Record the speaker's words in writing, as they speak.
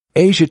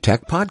Asia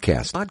Tech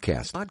Podcast.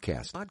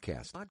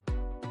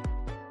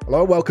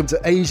 Hello, welcome to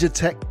Asia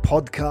Tech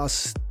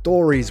Podcast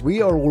Stories.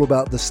 We are all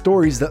about the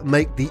stories that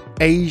make the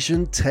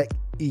Asian tech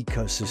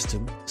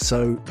ecosystem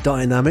so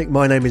dynamic.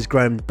 My name is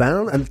Graham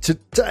Bound, and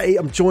today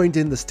I'm joined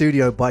in the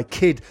studio by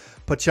Kid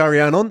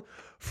Parchariyanon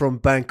from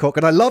Bangkok.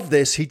 And I love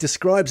this. He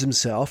describes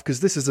himself,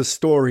 because this is a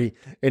story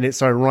in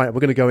its own right. We're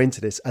going to go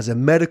into this as a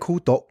medical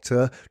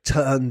doctor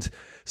turned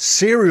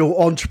serial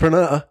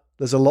entrepreneur.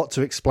 There's a lot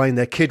to explain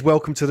there. Kid,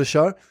 welcome to the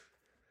show.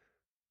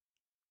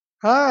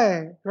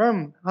 Hi,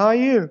 Graham. How are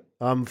you?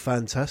 I'm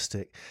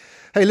fantastic.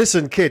 Hey,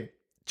 listen, Kid,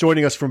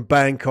 joining us from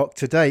Bangkok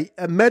today,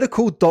 a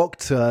medical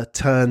doctor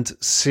turned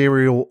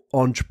serial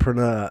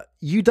entrepreneur.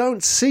 You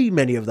don't see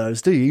many of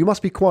those, do you? You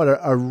must be quite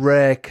a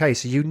rare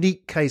case, a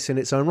unique case in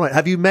its own right.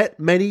 Have you met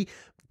many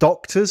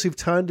doctors who've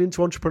turned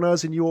into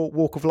entrepreneurs in your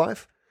walk of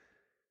life?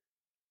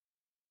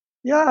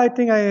 Yeah, I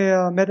think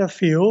I met a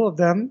few of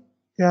them.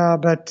 Yeah,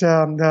 but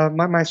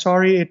my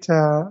story, it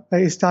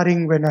is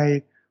starting when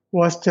I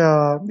was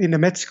in the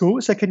med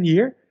school, second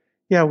year.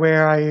 Yeah,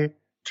 where I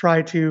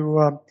tried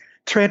to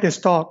trade the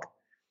stock.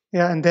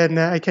 Yeah, and then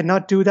I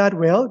cannot do that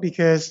well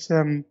because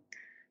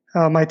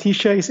my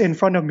teacher is in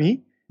front of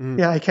me.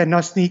 Yeah, I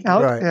cannot sneak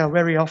out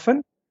very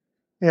often.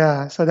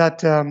 Yeah, so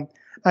that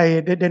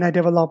I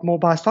developed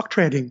mobile stock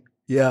trading.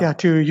 Yeah,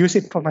 to use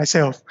it for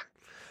myself.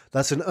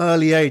 That's an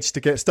early age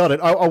to get started.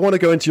 I want to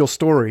go into your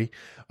story.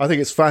 I think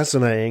it's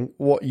fascinating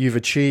what you've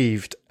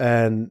achieved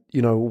and,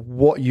 you know,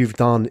 what you've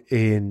done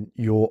in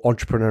your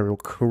entrepreneurial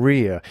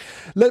career.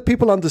 Let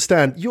people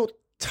understand, you're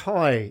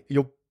Thai.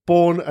 You're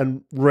born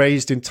and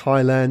raised in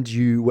Thailand.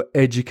 You were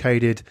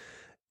educated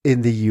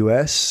in the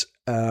US.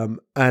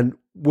 And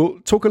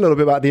we'll talk a little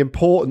bit about the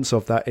importance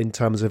of that in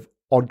terms of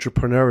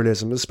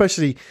entrepreneurialism,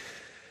 especially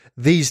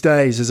these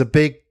days. There's a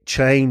big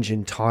change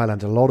in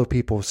Thailand. A lot of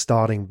people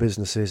starting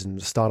businesses and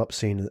the startup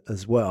scene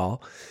as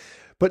well.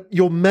 But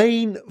your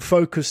main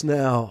focus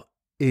now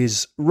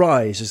is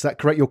RISE. Is that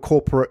correct? Your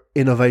Corporate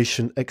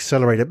Innovation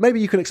Accelerator.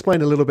 Maybe you can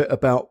explain a little bit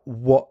about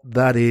what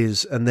that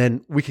is, and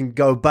then we can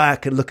go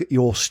back and look at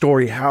your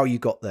story, how you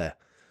got there.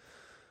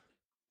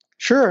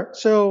 Sure.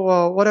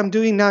 So what I'm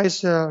doing now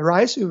is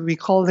RISE. We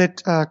call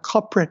it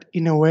Corporate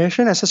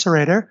Innovation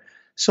Accelerator.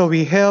 So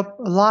we help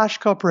large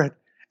corporate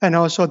and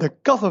also the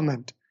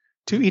government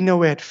to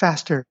innovate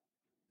faster.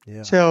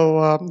 Yeah.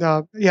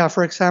 So,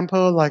 for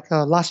example, like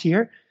last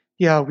year,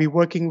 we're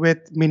working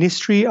with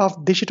Ministry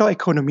of Digital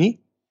Economy,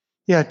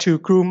 to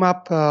groom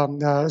up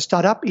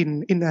startup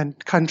in a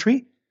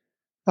country.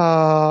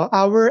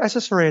 Our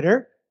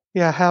accelerator,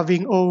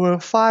 having over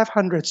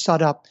 500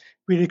 startup,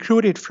 we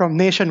recruited from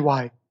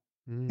nationwide,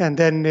 and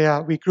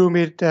then we groom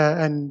it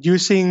and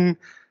using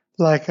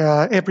like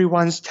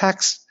everyone's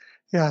tax,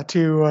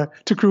 to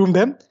groom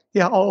them,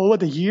 all over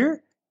the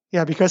year,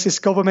 because it's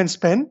government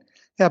spend,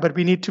 but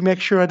we need to make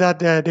sure that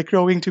they're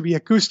growing to be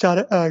a good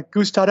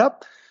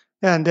startup.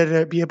 And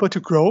they'll be able to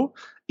grow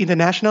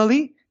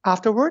internationally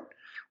afterward.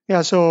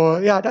 That's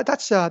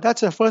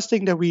the first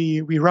thing that we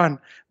run,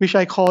 which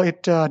I call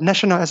it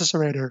National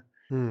Accelerator.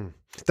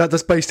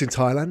 That's based in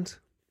Thailand.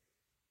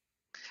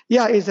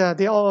 Yeah,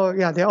 they're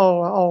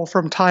all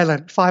from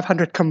Thailand.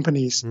 500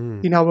 companies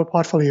in our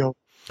portfolio.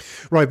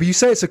 Right, but you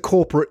say it's a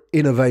corporate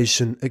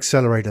innovation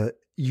accelerator.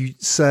 You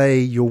say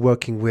you're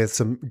working with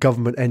some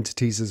government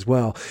entities as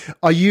well.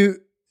 Are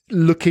you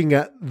looking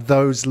at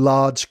those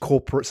large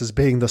corporates as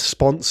being the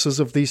sponsors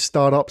of these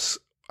startups?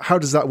 How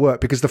does that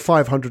work? Because the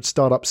 500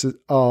 startups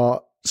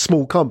are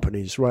small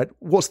companies, right?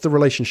 What's the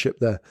relationship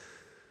there?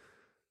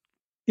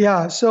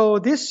 Yeah, so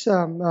this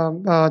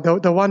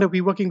the one that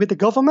we're working with the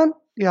government,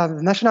 the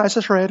National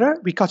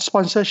Accelerator, we got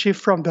sponsorship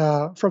from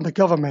the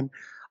government.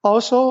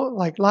 Also,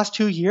 like last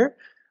 2 years,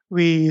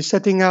 we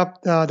setting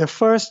up the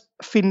first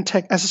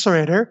fintech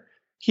accelerator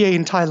here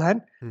in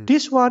Thailand.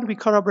 This one we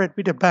collaborate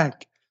with the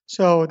bank.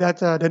 So that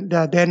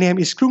their name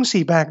is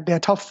Krungsri Bank. They're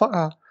top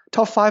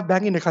 5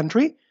 bank in the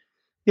country.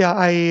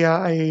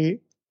 I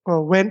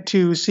went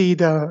to see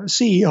the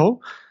CEO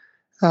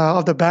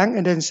of the bank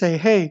and then say,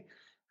 hey,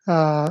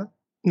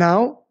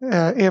 now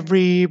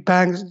every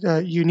bank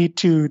you need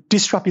to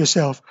disrupt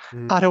yourself.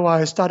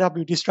 Otherwise, startup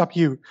will disrupt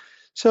you.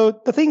 So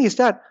the thing is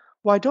that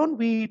why don't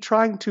we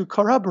trying to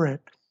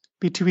collaborate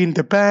between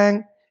the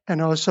bank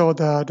and also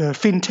the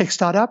fintech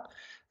startup?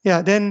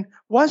 Then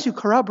once you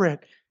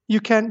collaborate, you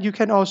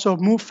can also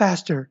move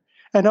faster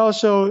and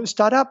also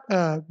startup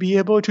be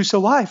able to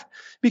survive.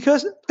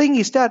 Because thing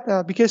is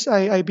that because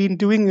I've been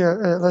doing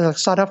a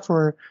startup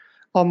for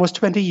almost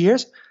 20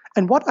 years,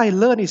 and what I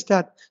learned is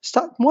that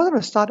most of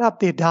the startup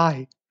they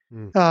die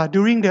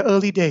during the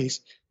early days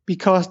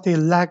because they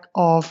lack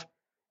of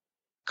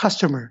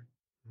customer.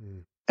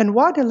 And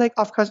why they lack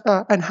of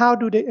and how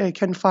do they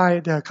can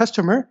find the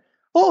customer?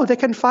 Oh, they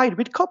can find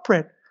with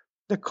corporate.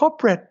 The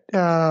corporate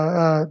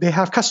they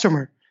have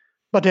customer.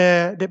 But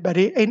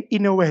they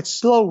innovate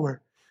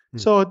slower.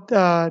 So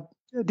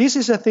this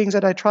is the things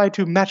that I try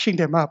to matching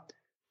them up.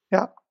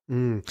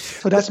 So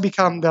that's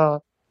become the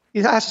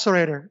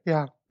accelerator.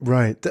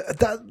 Right.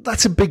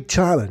 That's a big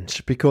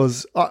challenge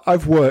because I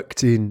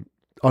worked in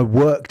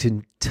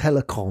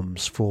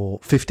telecoms for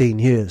 15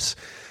 years.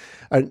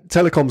 And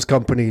telecoms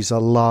companies are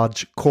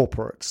large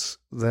corporates.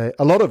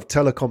 A lot of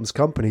telecoms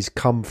companies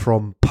come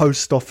from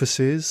post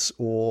offices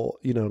or,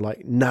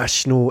 like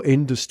national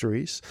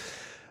industries.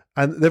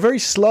 And they're very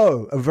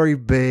slow and very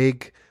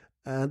big,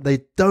 and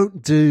they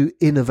don't do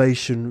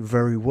innovation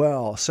very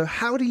well. So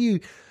how do you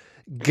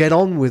get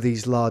on with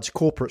these large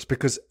corporates?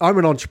 Because I'm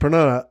an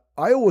entrepreneur.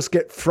 I always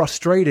get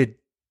frustrated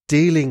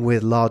dealing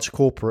with large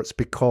corporates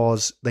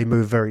because they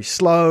move very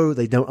slow.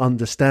 They don't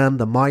understand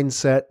the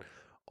mindset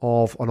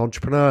of an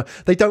entrepreneur.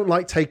 They don't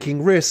like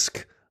taking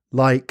risk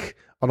like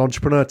an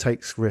entrepreneur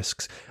takes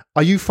risks.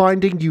 Are you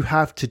finding you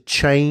have to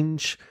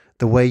change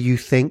the way you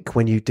think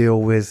when you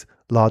deal with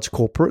large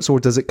corporates, or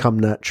does it come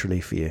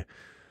naturally for you?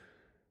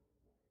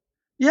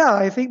 Yeah,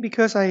 I think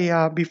because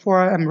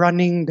before I'm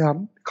running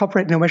the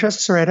corporate innovation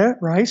accelerator,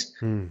 right?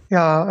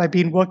 I've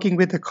been working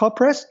with the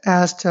corporates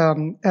as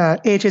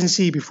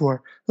agency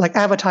before, like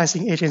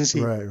advertising agency,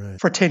 right.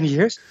 for 10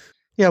 years.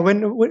 Yeah,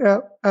 when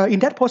in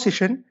that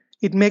position,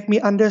 it make me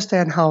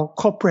understand how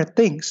corporate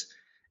thinks,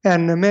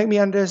 and make me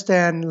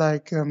understand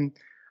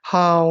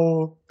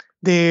how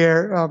they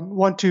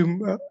want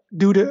to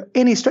do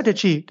any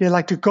strategy they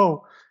like to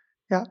go.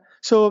 Yeah.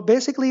 So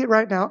basically,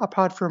 right now,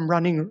 apart from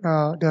running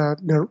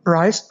the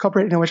RISE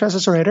Corporate Innovation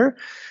Accelerator,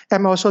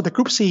 I'm also the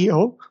group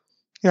CEO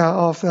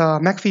of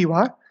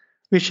McViva,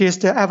 which is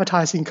the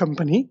advertising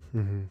company.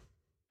 Mm-hmm.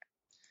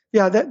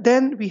 Yeah.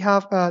 Then we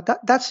have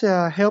that's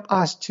helped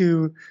us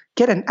to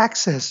get an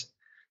access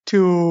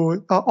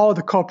to all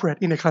the corporate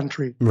in the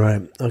country.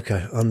 Right.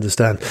 Okay.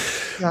 Understand.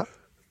 Yeah.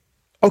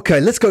 Okay.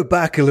 Let's go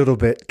back a little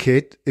bit,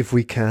 Kid, if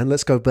we can.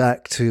 Let's go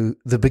back to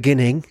the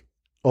beginning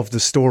of the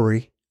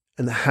story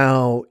and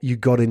how you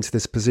got into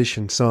this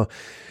position. So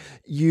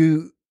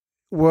you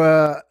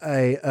were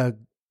an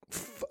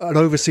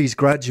overseas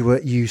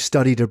graduate. You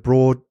studied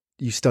abroad.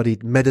 You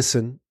studied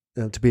medicine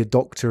to be a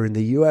doctor in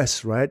the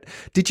US, right?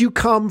 Did you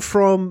come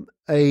from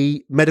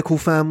a medical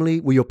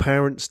family? Were your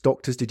parents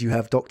doctors? Did you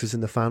have doctors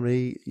in the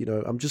family?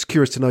 I'm just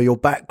curious to know your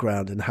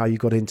background and how you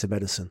got into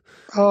medicine.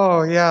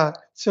 Oh, yeah.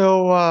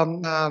 So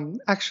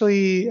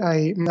actually,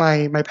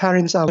 my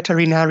parents are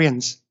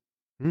veterinarians.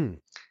 Mm.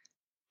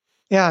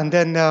 Yeah, and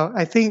then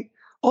I think,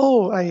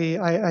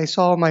 I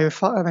saw my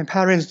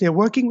parents. They're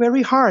working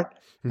very hard,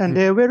 and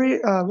they're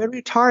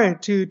very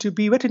tired to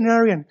be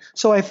veterinarian.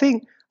 So I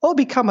think,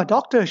 become a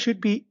doctor should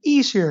be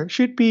easier.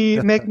 Should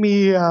be make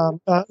me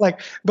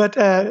But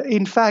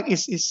in fact,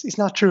 it's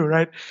not true,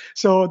 right?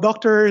 So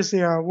doctors,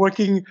 they are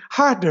working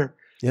harder.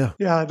 Yeah.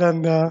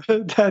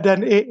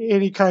 Than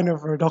any kind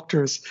of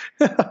doctors.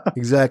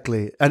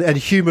 Exactly. And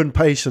human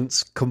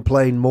patients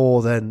complain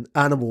more than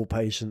animal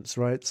patients,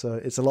 right? So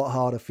it's a lot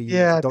harder for you.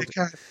 Yeah.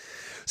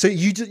 So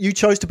you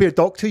chose to be a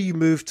doctor. You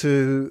moved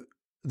to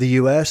the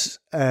US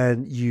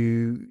and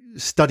you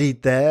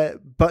studied there.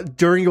 But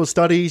during your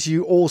studies,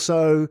 you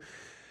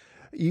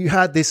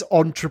had this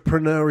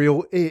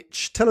entrepreneurial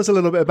itch. Tell us a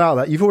little bit about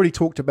that. You've already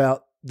talked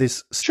about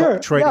this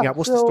stock trading app.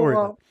 What's the story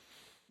about?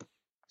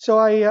 So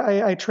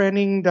I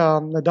training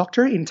the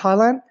doctor in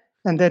Thailand,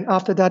 and then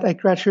after that I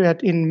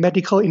graduated in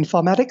medical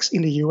informatics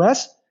in the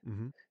US.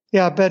 Mm-hmm.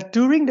 Yeah, but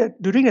during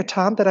the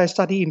time that I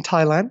study in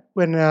Thailand,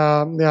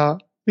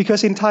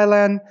 because in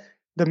Thailand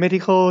the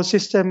medical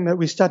system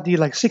we study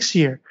like 6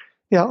 years.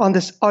 Yeah,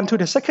 onto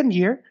the second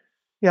year,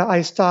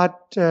 I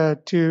start to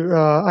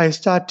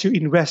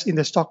invest in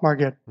the stock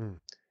market,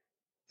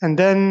 and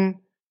then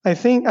I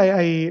think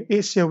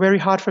it's very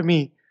hard for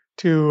me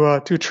to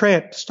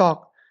trade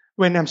stock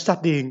when I'm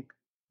studying.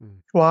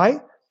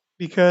 Why?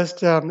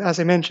 Because as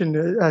I mentioned,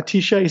 a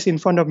teacher is in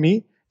front of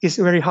me. It's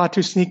very hard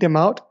to sneak them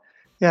out.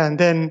 Yeah, and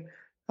then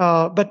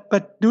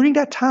but during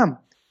that time,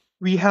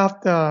 we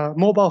have the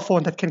mobile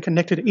phone that can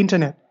connect to the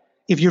internet.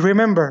 If you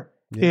remember,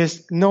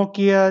 is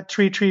Nokia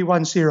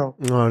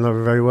 3310. Oh, I know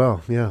it very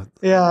well. Yeah.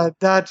 Yeah,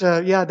 that's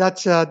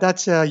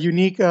a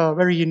unique,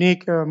 very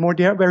unique,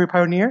 modern, very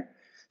pioneer.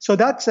 So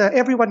that's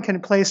everyone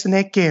can play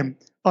Snake game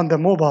on the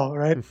mobile,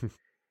 right?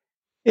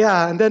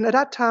 Yeah, and then at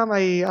that time,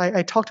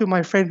 I talked to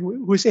my friend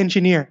who's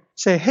engineer.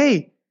 Say,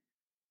 hey,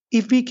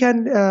 if we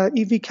can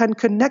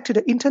connect to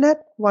the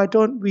internet, why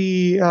don't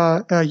we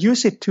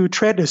use it to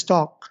trade the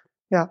stock?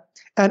 Yeah,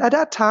 and at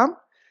that time,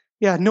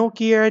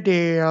 Nokia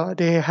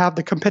they have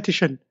the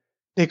competition.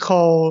 They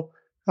call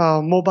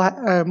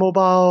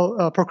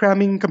mobile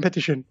programming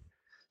competition.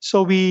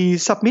 So we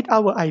submit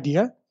our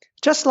idea,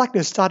 just like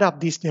the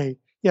startup these days.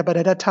 Yeah, but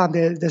at that time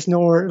there's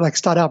no like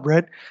startup,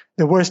 right?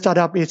 The word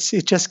startup it's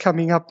just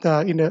coming up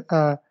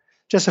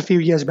just a few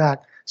years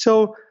back.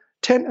 So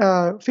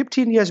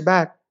 15 years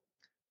back,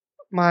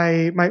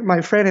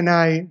 my friend and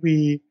I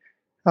we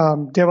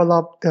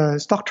developed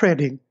stock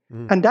trading,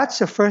 and that's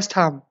the first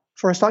time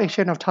for a stock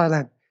exchange of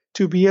Thailand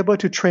to be able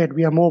to trade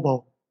via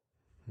mobile.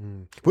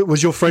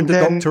 Was your friend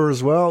a doctor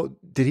as well?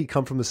 Did he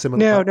come from a similar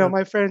background? No,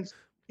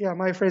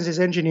 my friend is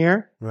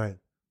engineer. Right.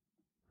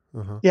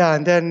 Yeah,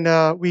 and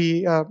then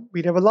we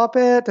develop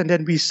it, and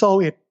then we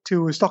sold it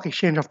to Stock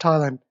Exchange of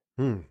Thailand.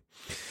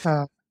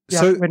 Uh,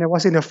 So when I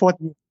was in the fourth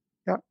year.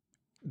 Yeah.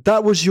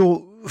 that was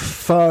your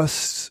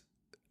first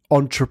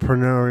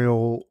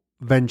entrepreneurial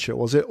venture,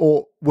 was it?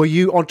 Or were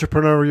you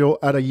entrepreneurial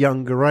at a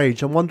younger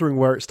age? I'm wondering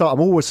where it started.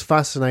 I'm always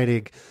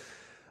fascinated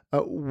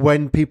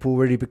when people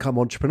really become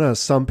entrepreneurs.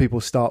 Some people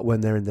start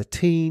when they're in their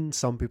teens,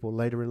 some people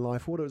later in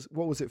life. What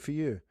was it for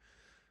you?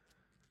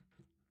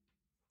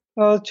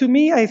 To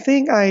me, I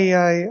think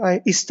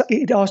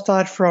it all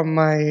started from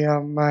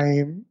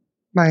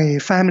my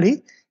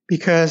family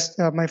because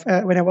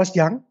when I was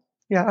young,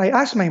 I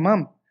asked my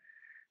mom,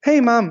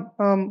 "Hey, mom,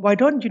 why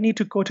don't you need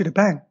to go to the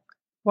bank?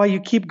 Why you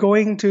keep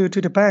going to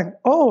the bank?"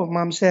 Oh,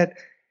 mom said,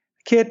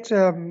 "Kid,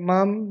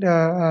 mom,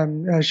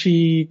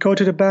 she go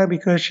to the bank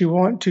because she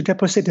want to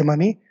deposit the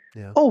money."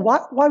 Yeah. Oh,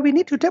 why we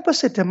need to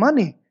deposit the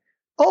money?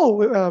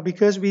 Oh,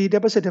 because we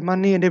deposit the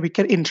money and then we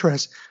get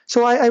interest.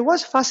 So I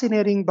was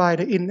fascinated by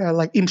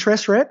the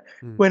interest rate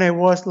when I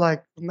was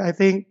like, I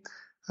think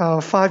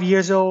 5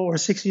 years old or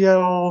 6 years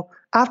old.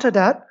 After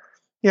that,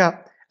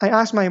 I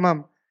asked my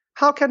mom,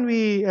 how can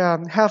we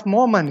have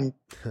more money?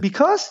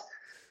 Because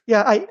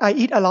I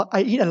eat a lot.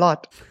 I eat a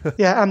lot.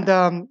 Yeah,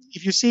 and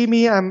if you see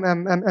me,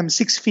 I'm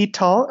 6 feet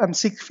tall. I'm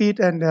 6 feet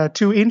and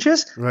 2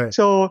 inches. Right.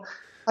 So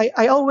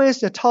I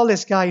always the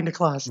tallest guy in the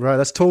class. Right.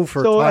 That's tall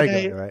for a Thai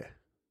guy, right?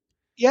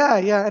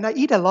 Yeah, and I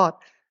eat a lot.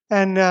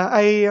 And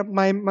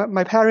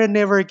my parent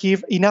never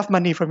give enough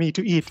money for me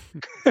to eat.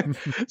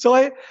 So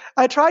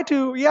I try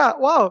to,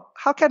 wow,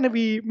 how can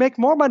we make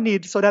more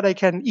money so that I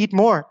can eat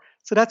more?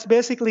 So that's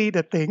basically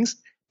the things.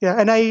 Yeah,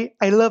 and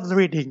I love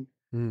reading.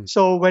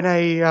 So when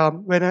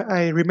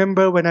I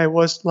remember when I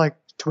was like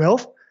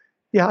 12,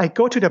 I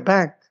go to the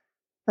bank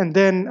and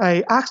then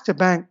I ask the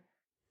bank,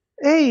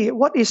 hey,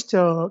 what is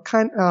the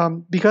kind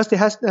because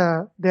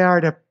there are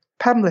the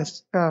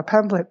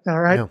pamphlet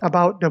right Yeah.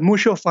 about the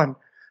mutual fund.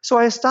 So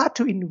I start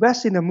to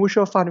invest in the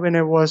mutual fund when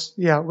I was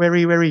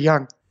very very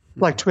young,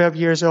 like 12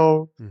 years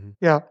old.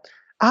 Yeah.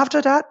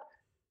 After that,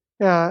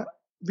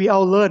 we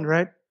all learn,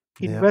 right?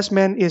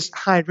 Investment is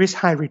high risk,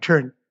 high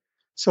return.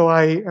 So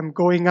I am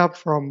going up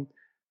from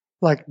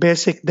like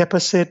basic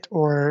deposit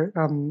or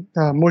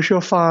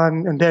mutual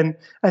fund, and then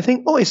I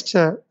think it's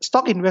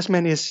stock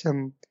investment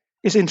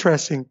is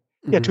interesting,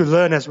 to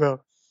learn as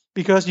well,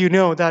 because you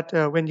know that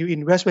when you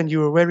invest when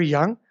you are very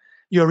young,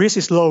 your risk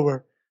is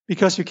lower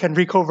because you can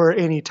recover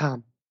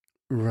anytime.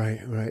 Right.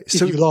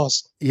 If you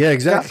lost. Yeah,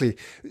 exactly.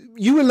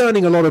 You were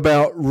learning a lot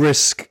about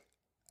risk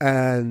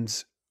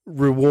and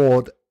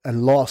reward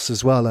and loss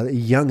as well at a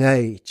young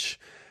age.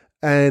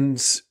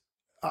 And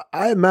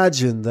I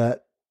imagine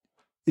that,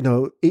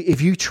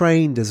 if you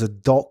trained as a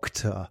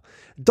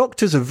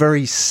doctor's a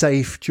very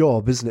safe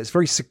job, isn't it? It's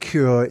very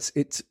secure.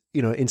 It's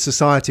in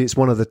society, it's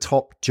one of the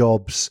top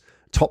jobs,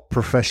 top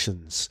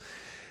professions.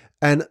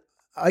 And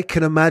I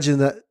can imagine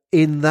that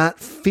in that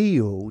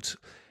field,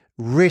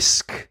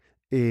 risk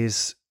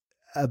is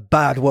a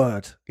bad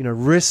word.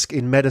 Risk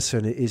in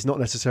medicine is not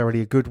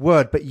necessarily a good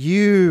word, but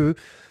you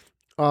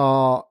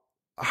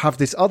have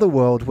this other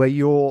world where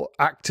you're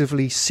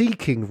actively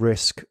seeking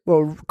risk,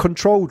 well,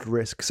 controlled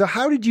risk. So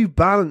how did you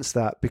balance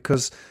that?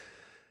 Because,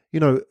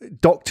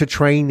 doctor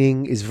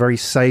training is very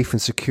safe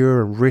and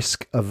secure and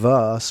risk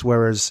averse,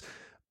 whereas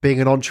being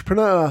an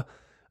entrepreneur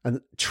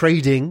and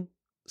trading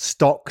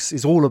stocks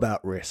is all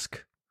about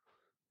risk.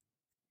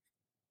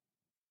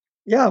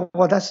 Yeah,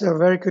 well, that's a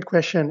very good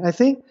question. I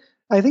think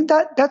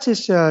that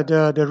is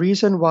the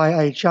reason why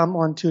I jump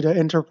onto the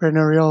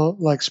entrepreneurial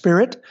like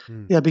spirit.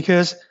 Yeah,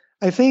 because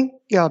I think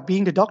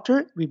being the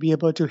doctor, we be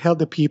able to help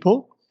the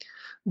people,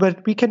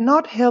 but we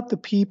cannot help the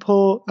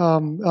people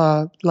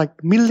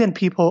like million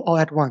people all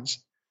at once.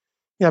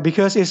 Yeah,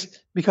 because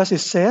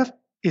it's safe,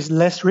 it's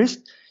less risk.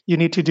 You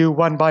need to do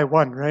one by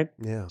one, right?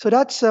 Yeah. So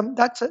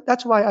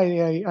that's why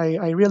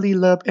I really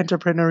love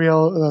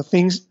entrepreneurial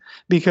things,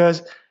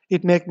 because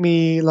it make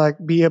me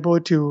like be able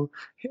to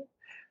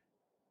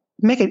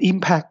make an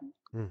impact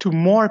to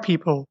more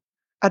people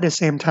at the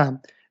same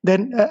time.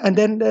 Then and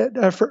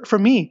then for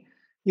me,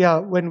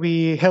 when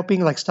we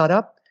helping like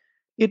startup,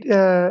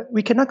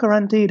 we cannot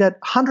guarantee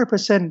that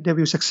 100% they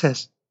will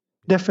success,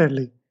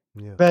 definitely.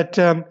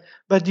 Yeah.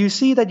 But you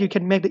see that you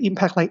can make the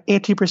impact like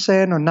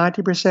 80% or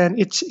 90%.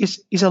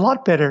 It's a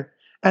lot better.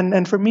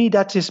 And for me,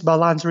 that is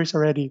balance risk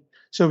already.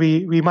 So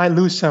we might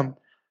lose some,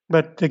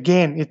 but the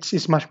gain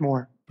it's much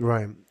more.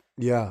 Right.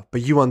 Yeah.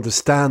 But you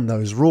understand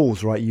those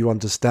rules, right? You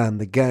understand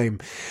the game.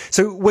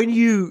 So when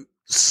you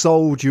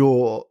sold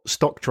your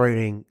stock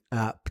trading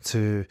app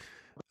to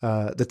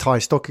the Thai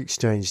Stock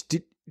Exchange,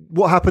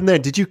 what happened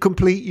then? Did you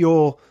complete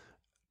your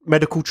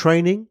medical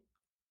training?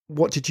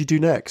 What did you do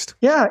next?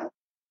 Yeah,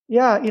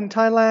 in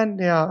Thailand,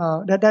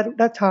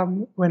 that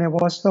time when I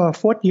was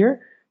fourth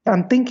year,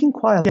 I'm thinking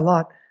quite a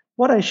lot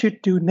what I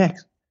should do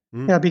next.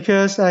 Yeah,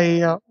 because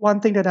one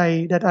thing that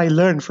I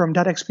learned from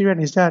that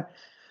experience is that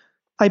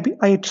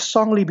I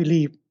strongly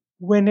believe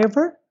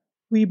whenever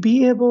we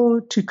be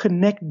able to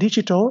connect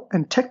digital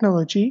and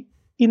technology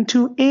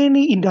into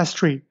any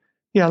industry,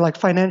 Yeah, like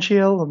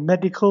financial or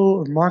medical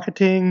or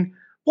marketing,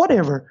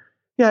 whatever.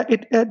 Yeah,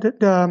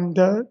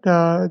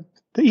 the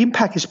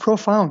impact is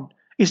profound.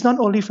 It's not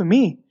only for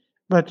me,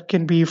 but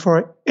can be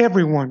for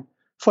everyone,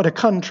 for the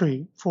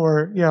country,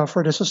 for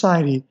the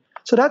society.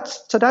 So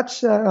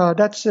that's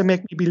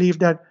make me believe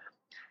that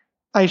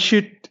I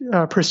should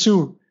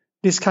pursue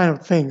these kind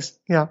of things.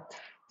 Yeah,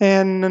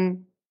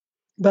 and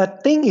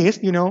but thing is,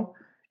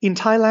 in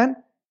Thailand,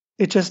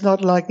 it's just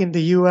not like in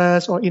the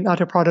U.S. or in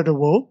other part of the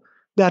world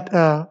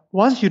that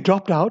once you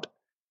dropped out,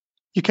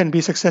 you can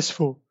be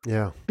successful.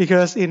 Yeah.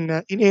 Because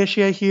in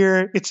Asia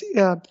here, it's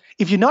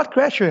if you're not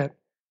graduate,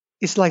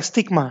 it's like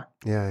stigma.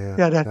 Yeah. Yeah.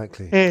 Yeah, that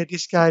Exactly. hey,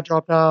 this guy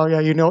dropped out.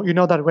 Yeah, you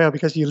know that well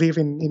because you live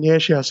in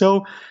Asia.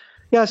 So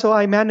yeah, so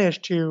I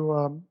managed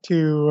to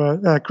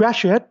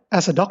graduate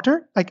as a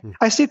doctor. Like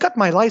I still got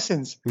my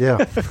license.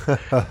 Yeah.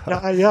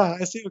 Yeah,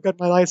 I still got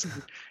my license.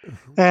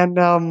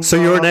 And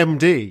So you're an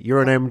MD.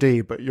 You're an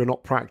MD, but you're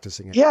not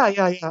practicing it.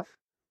 yeah.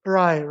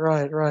 Right.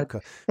 Okay.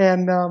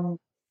 And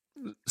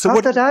So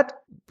after that,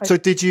 So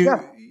did you?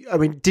 yeah. I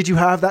mean, did you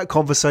have that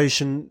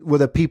conversation? Were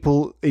there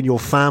people in your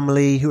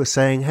family who were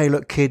saying, "Hey,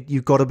 look, kid,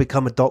 you've got to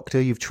become a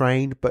doctor. You've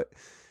trained, but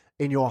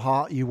in your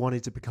heart, you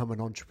wanted to become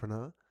an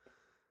entrepreneur"?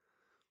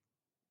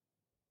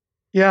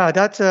 Yeah,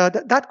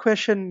 that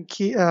question.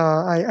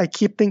 I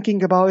keep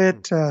thinking about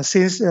it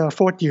since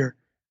fourth year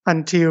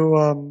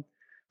until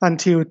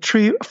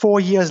 3-4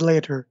 years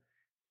later,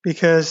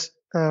 because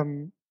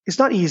it's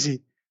not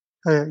easy.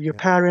 Your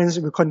parents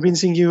were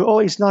convincing you, oh,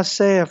 it's not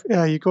safe.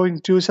 You're going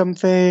to do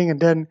something, and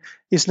then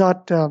it's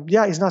not.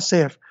 It's not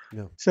safe.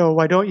 Yeah. So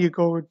why don't you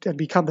go and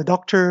become the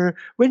doctor?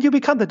 When you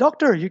become the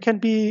doctor, you can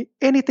be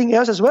anything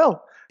else as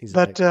well.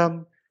 Exactly.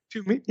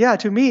 But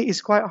to me,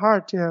 it's quite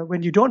hard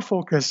when you don't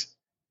focus.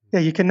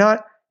 Yeah, you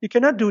cannot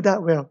do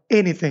that well.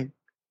 Anything.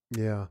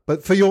 Yeah,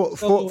 but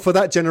for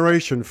that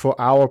generation, for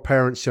our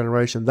parents'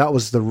 generation, that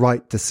was the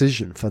right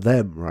decision for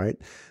them, right?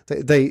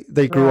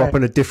 They grew up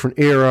in a different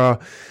era,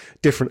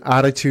 different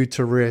attitude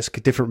to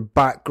risk, different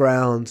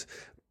background.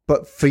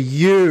 But for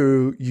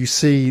you, you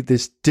see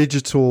this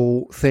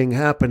digital thing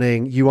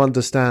happening. You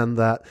understand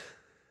that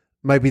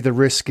maybe the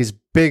risk is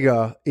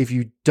bigger if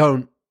you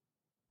don't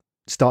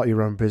start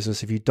your own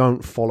business, if you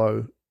don't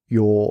follow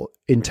your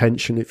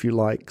intention, if you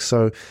like.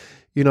 So,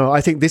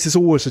 I think this is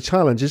always a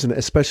challenge, isn't it?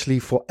 Especially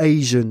for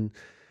Asian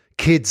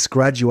kids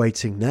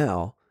graduating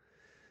now.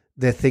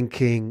 They're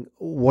thinking,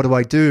 what do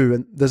I do?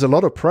 And there's a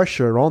lot of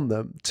pressure on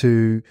them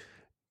to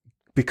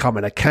become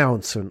an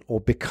accountant or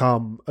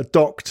become a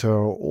doctor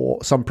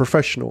or some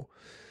professional.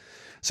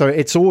 So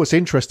it's always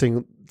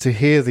interesting to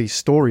hear these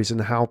stories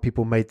and how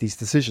people made these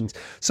decisions.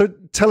 So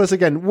tell us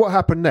again, what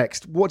happened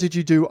next? What did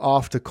you do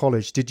after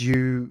college? Did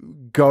you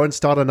go and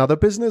start another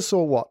business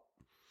or what?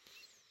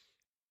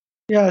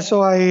 Yeah,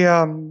 so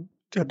I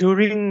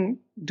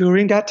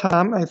during that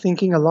time I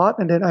thinking a lot,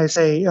 and then I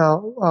say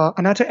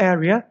another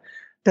area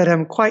that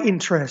I'm quite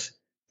interested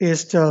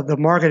is the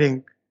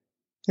marketing,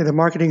 the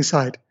marketing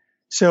side.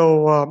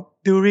 So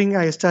during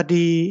I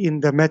study in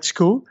the med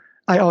school,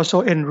 I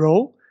also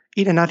enroll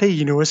in another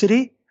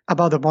university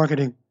about the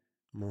marketing.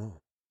 Wow.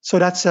 So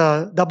that's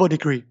a double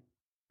degree.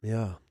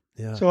 Yeah.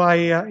 So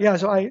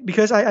I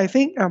because I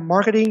think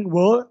marketing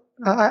will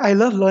I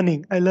love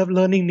learning. I love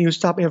learning new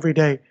stuff every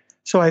day.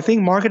 So I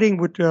think marketing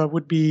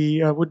would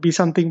be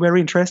something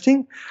very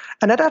interesting.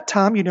 And at that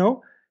time, in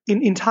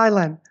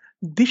Thailand,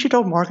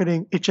 digital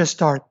marketing it just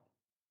started.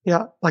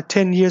 Yeah, like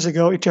 10 years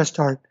ago, it just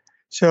started.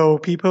 So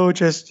people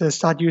just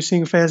start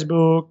using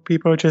Facebook.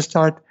 People just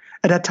start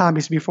at that time.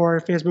 It's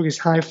before Facebook is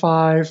high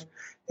five.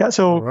 Yeah,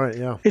 so Right.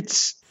 Yeah.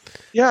 it's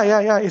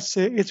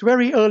It's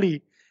very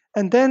early,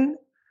 and then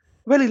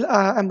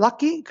I'm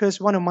lucky because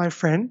one of my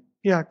friend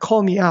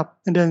called me up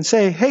and then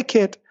say, hey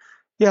kid,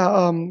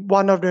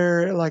 one of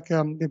their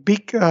the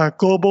big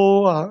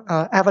global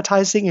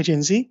advertising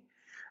agency,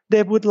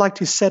 they would like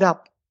to set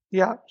up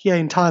here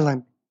in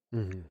Thailand.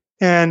 Mm-hmm.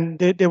 And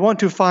they want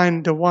to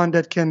find the one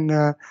that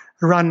can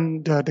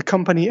run the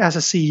company as a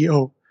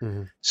CEO.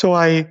 Mm-hmm. So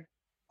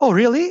oh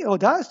really? Oh,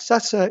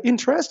 that's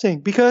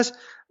interesting because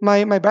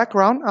my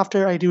background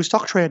after I do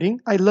stock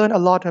trading, I learn a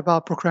lot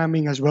about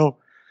programming as well.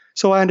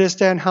 So I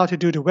understand how to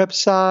do the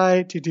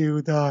website, to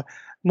do the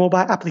mobile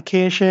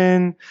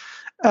application.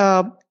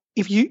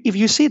 If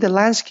you see the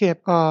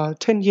landscape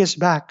 10 years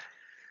back,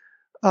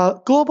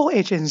 global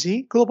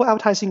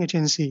advertising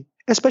agency,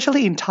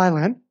 especially in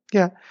Thailand,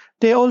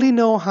 they only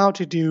know how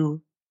to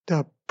do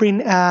the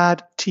print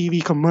ad,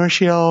 TV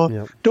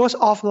commercial, those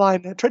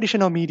offline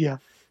traditional media.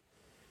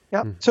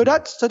 Yeah, so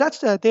that's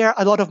there are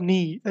a lot of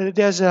need.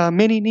 There's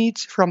many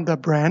needs from the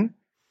brand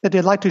that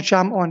they like to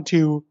jump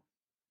onto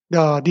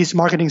this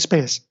marketing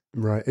space.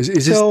 Right. Is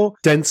this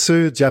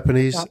Dentsu,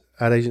 Japanese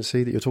ad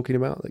agency that you're talking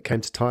about that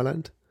came to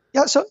Thailand?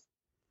 Yeah. So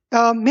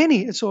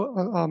many. So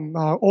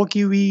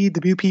Ogilvy,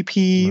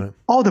 WPP, right.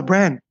 all the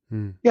brand.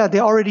 Yeah,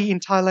 they're already in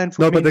Thailand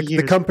for many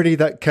years. The company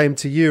that came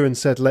to you and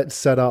said, "Let's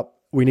set up.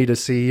 We need a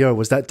CEO."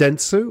 Was that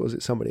Dentsu or was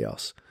it somebody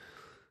else?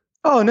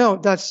 Oh no,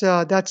 that's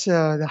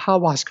the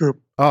Havas Group.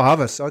 Oh,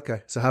 Havas.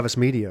 Okay, so Havas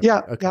Media.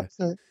 Yeah. Okay.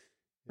 Yeah.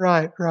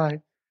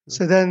 Right.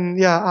 So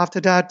then, after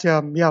that,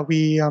 I'm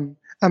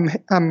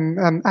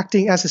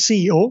acting as a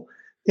CEO,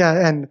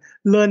 and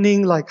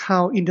learning like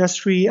how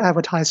industry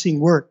advertising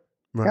work.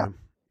 Right. Yeah.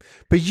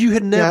 But you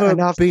had Yeah, never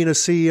and after, been a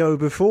CEO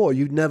before.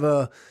 You've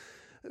never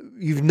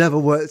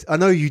worked. I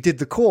know you did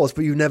the course,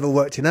 but you've never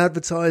worked in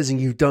advertising.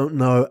 You don't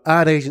know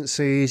ad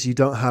agencies. You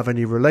don't have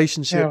any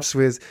relationships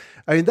with.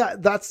 I mean,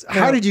 that's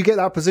how did you get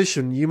that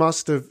position? You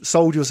must have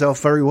sold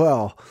yourself very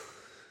well.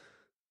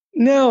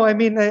 No, I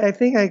mean, I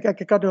think I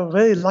got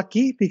very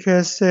lucky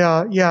because,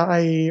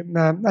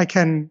 I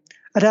can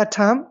at that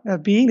time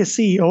being the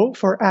CEO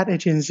for ad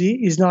agency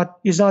is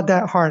not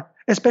that hard,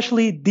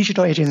 especially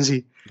digital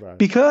agency, Right.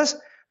 because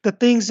the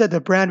things that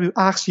the brand will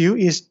ask you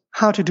is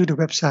how to do the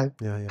website,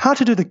 how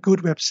to do the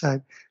good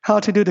website, how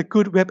to do the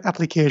good web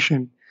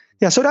application.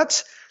 Yeah, so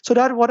that's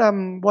what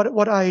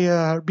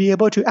I be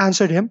able to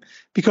answer them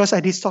because I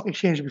did stock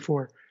exchange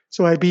before,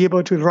 so I be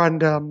able to run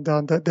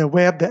the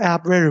web, the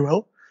app very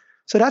well.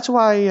 So that's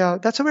why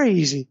that's very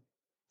easy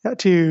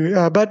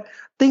but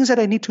things that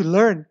I need to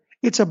learn,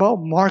 it's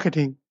about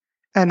marketing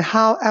and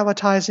how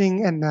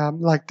advertising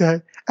and like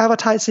the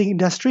advertising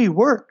industry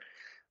work.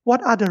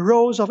 What are the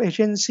roles of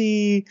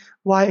agency?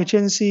 Why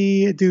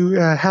agency do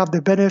have the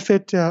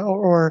benefit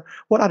or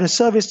what are the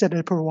service that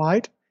they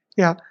provide?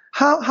 Yeah,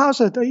 how's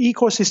the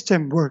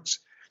ecosystem works?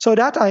 So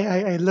that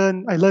I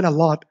learn a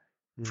lot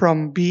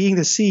from being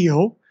the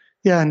CEO.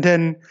 Yeah, and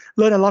then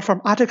learn a lot from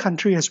other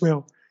country as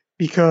well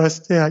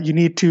because you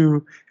need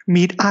to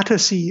meet other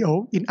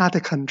CEO in other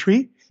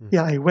country.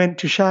 Yeah, I went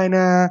to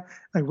China,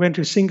 I went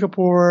to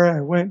Singapore,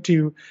 I went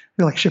to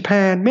like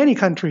Japan, many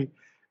country.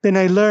 Then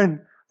I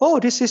learned, oh,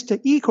 this is the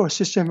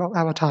ecosystem of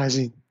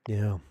advertising.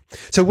 Yeah.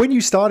 So when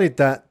you started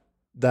that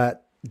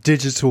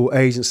digital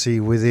agency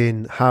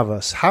within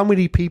Havas, how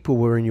many people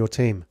were in your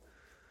team?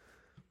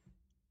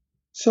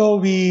 So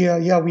we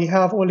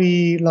have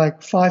only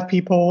like 5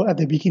 people at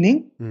the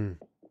beginning.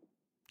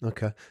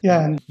 Okay.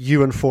 Yeah. And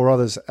you and 4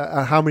 others.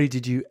 How many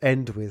did you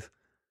end with?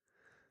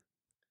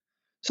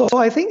 So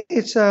I think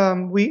it's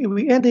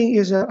we ending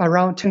is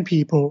around 10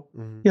 people.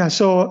 Yeah.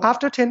 So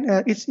after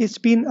 10, it's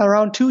been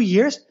around 2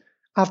 years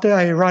after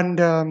I run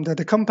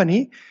the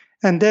company,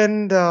 and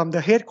then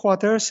the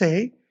headquarters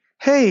say,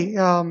 hey,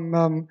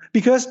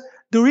 because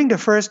during the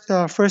first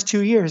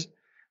 2 years,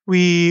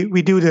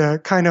 we do the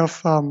kind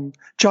of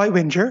joint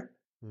venture,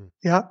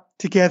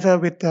 together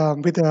with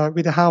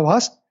the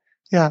Hawas,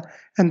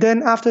 and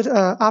then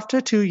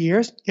after 2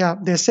 years,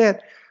 they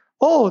said,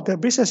 oh, the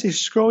business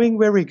is growing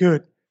very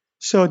good.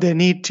 So they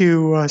need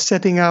to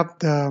setting up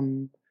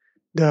the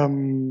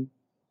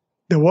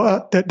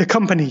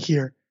company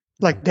here,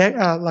 like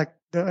that, like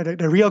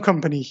the real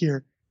company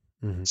here.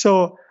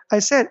 So I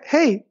said,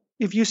 hey,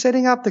 if you're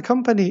setting up the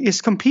company,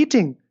 it's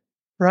competing,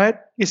 right?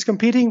 It's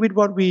competing with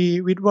what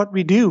we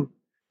do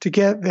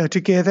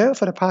together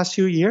for the past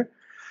 2 years.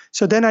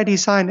 So then I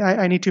decided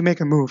I need to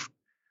make a move.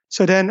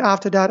 So then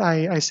after that,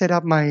 I set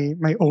up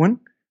my own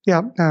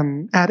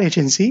ad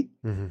agency.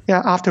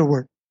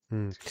 Afterward.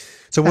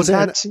 So is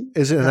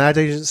it an ad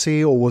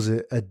agency or was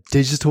it a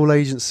digital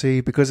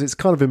agency? Because it's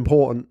kind of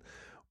important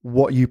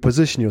what you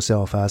position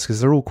yourself as, because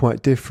they're all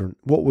quite different.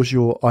 What was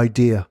your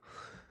idea?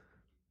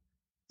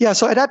 Yeah,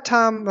 so at that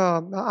time,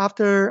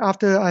 after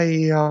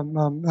I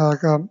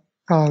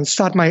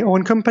start my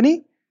own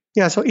company,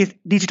 so it's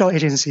digital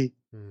agency.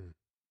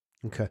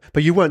 Okay,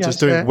 but you weren't just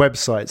doing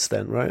websites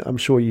then, right? I'm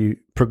sure you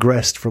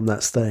progressed from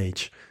that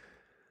stage.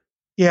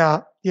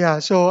 Yeah.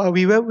 So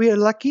we were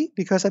lucky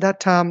because at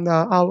that time,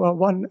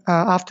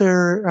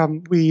 after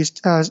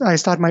I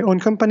start my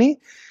own company,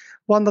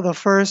 one of the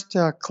first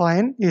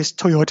client is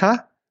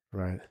Toyota.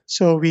 Right.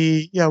 So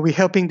we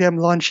helping them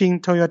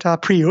launching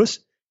Toyota Prius,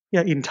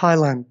 in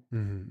Thailand.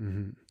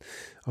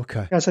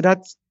 Okay. Yeah. So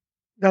that's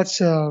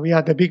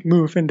the big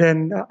move, and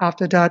then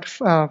after that,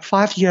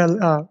 5 year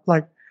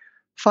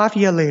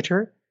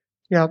later,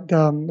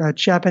 the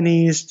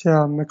Japanese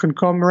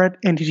conglomerate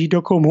entity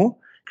Docomo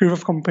group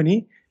of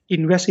company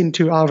invest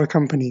into our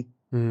company.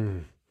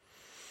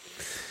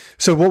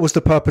 So what was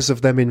the purpose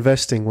of them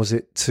investing? Was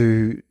it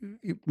to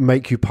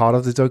make you part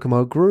of the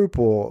Docomo group,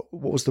 or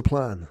what was the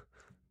plan?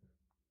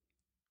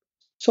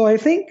 So I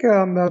think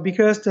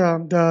because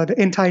the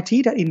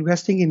entity that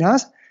investing in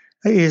us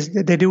is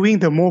they're doing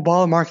the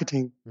mobile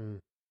marketing.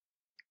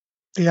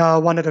 They are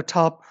one of the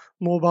top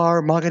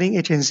mobile marketing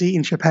agency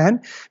in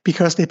Japan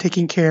because they're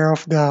taking care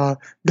of the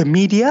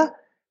media,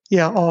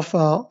 of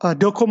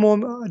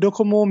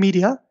Docomo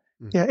media,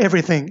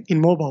 everything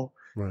in mobile.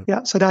 Right.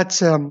 Yeah, so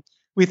that's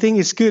we think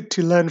it's good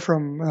to learn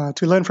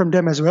from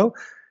them as well,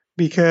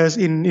 because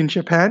in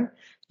Japan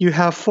you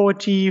have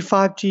 4G,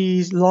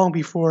 5G long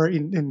before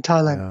in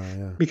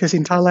Thailand, because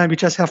in Thailand we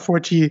just have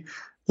 4G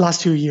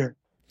last 2 years.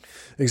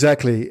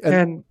 Exactly,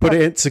 and put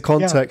it into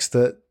context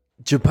that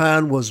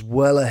Japan was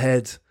well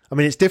ahead. I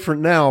mean, it's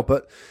different now,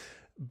 but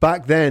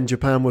back then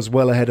Japan was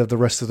well ahead of the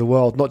rest of the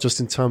world, not just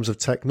in terms of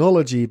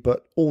technology,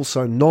 but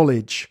also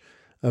knowledge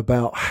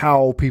about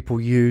how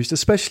people used,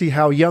 especially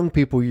how young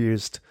people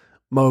used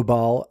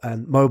mobile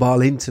and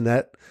mobile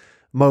internet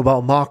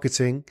mobile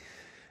marketing.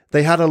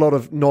 They had a lot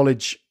of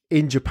knowledge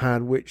in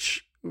Japan,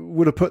 which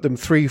would have put them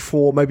 3,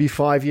 4, maybe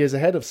 5 years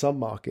ahead of some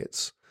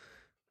markets.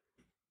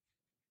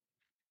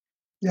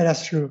 Yeah,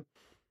 that's true.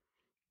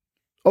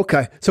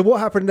 Okay, so what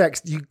happened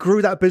next? You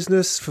grew that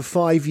business for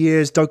 5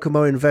 years,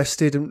 Docomo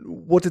invested, and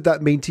what did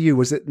that mean to you?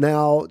 Was it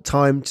now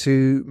time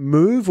to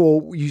move,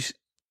 or you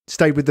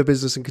stayed with the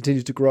business and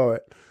continued to grow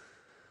it?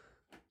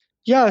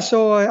 Yeah,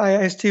 so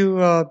I still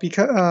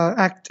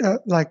act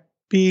like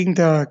being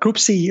the group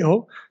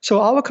CEO.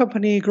 So our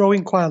company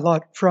growing quite a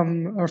lot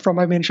from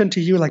I mentioned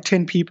to you like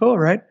 10 people,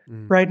 right?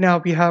 Right now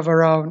we have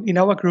around, in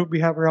our group,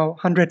 we have around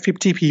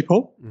 150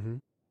 people. Mm-hmm.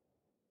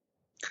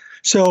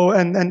 So,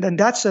 and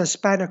that's a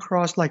span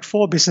across like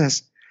 4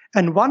 business.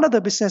 And one of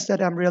the business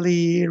that I'm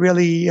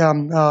really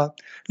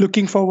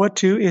looking forward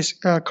to is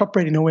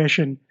corporate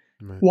innovation.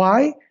 Right.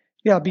 Why?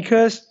 Yeah,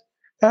 because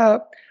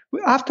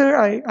after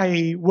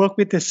I work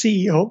with the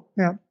CEO,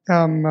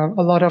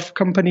 a lot of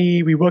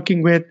company we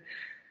working with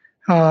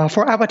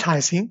for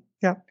advertising.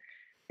 Yeah,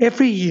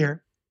 every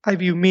year I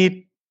will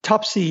meet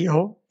top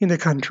CEO in the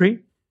country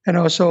and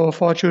also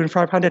Fortune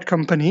 500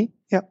 company.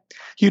 Yeah,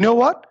 you know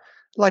what?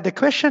 Like the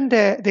question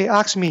they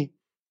ask me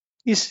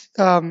is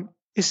all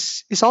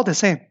the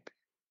same.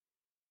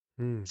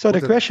 So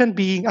the question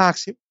being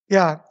asked,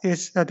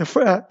 is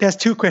there's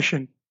 2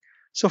 questions.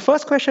 So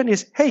first question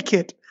is, hey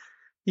kid,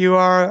 you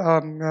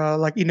are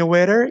like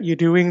innovator. You're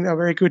doing a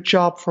very good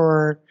job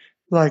for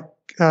like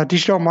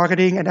digital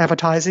marketing and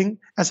advertising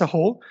as a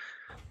whole.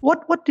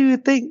 What do you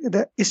think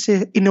that is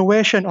an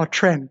innovation or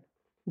trend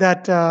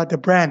that the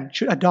brand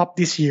should adopt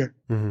this year?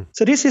 Mm-hmm.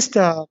 So this is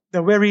the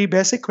very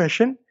basic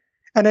question.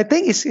 And I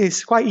think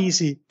it's quite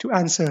easy to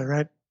answer,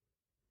 right?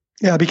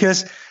 Yeah,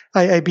 because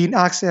I've been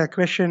asked a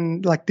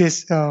question like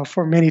this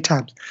for many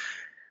times.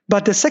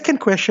 But the second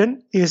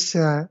question is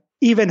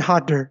even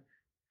harder.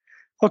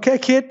 Okay,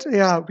 kid,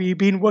 yeah, we've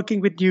been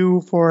working with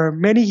you for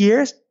many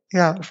years,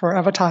 for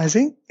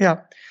advertising.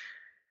 Yeah.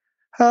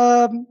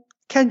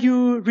 Can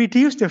you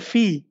reduce the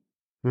fee?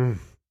 Mm.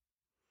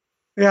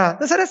 Yeah,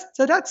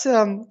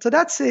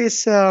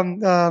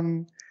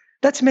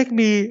 that's make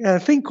me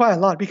think quite a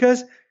lot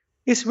because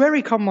it's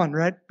very common,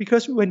 right?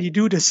 Because when you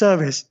do the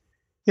service,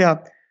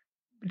 the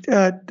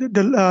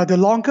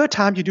longer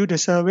time you do the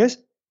service,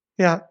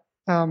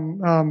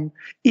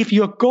 if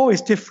your goal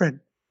is different,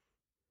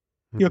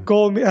 your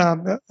goal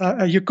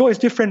is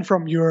different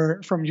from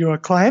your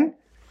client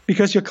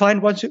because your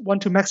client want to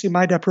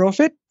maximize their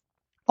profit.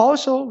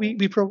 Also,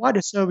 we provide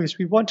a service.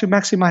 We want to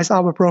maximize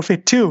our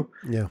profit too.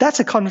 Yeah. That's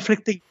a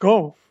conflicting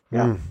goal.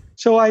 Yeah.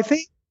 So I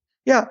think,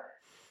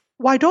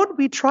 why don't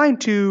we try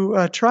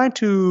to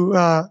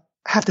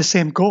have the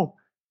same goal?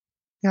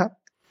 Yeah.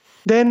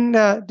 Then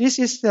this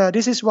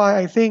is why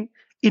I think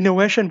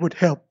innovation would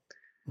help.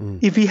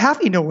 If we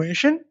have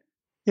innovation,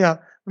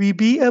 we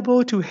be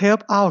able to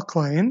help our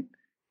client,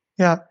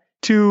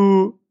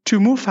 to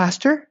move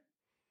faster,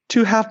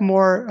 to have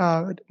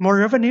more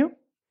revenue,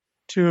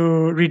 to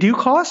reduce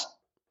costs,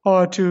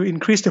 or to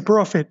increase the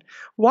profit.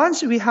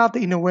 Once we have the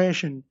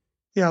innovation,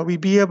 we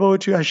be able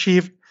to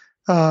achieve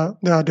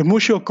the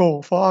mutual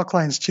goal for our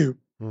clients too.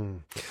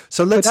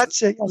 So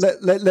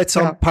let's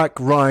unpack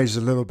Rise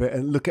a little bit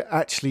and look at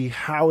actually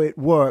how it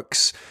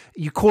works.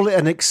 You call it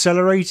an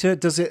accelerator.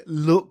 Does it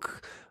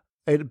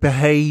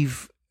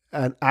behave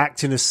and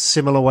act in a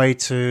similar way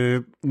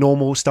to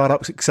normal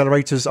startups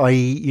accelerators,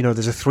 i.e.,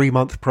 there's a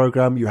 3-month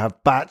program, you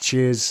have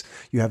batches,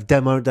 you have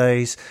demo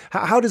days.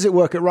 How does it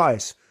work at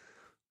Rise?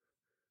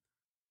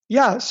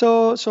 Yeah,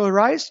 so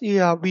Rise, we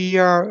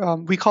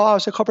call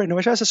ourselves a corporate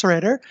innovation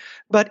accelerator,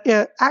 but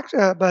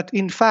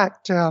in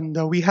fact,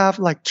 we have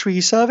like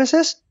 3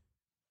 services,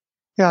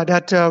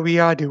 that we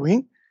are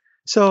doing.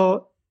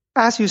 So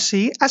as you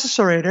see,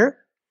 accelerator,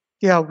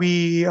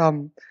 we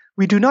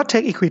do not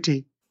take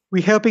equity.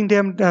 We're helping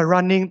them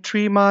running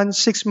 3-month,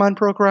 6-month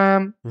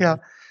program. Mm-hmm. Yeah,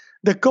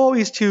 the goal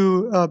is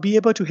to be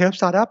able to help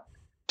startup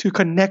to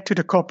connect to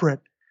the corporate,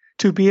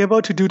 to be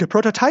able to do the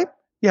prototype.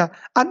 Yeah,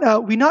 and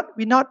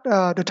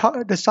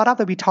the startup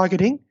that we're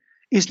targeting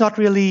is not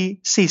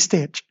really C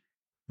stage.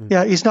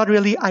 Yeah, it's not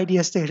really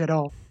idea stage at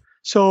all.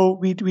 So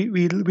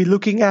we're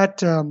looking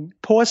at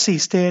post C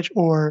stage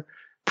or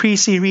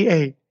pre-Series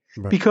A,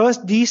 right,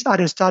 because these are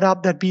the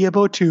startup that be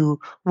able to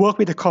work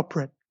with the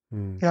corporate.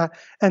 Yeah,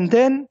 and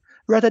then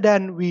rather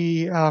than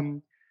we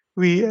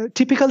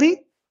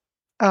typically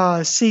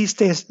C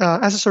stage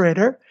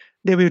accelerator,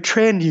 they will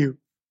train you,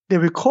 they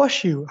will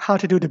coach you how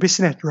to do the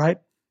business, right?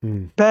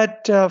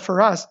 But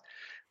for us,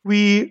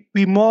 we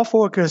more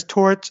focus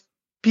towards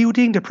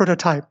building the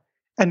prototype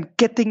and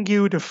getting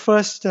you the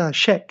first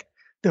check,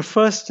 the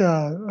first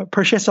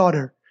purchase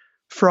order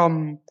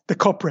from the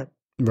corporate.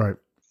 Right.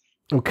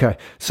 Okay.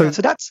 So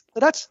that's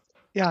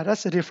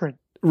the difference.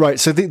 Right.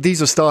 So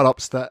these are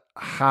startups that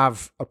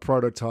have a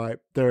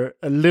prototype. They're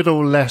a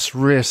little less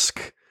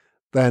risk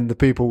than the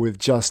people with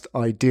just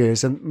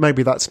ideas, and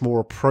maybe that's more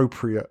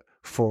appropriate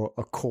for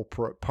a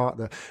corporate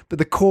partner. But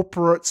the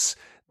corporates,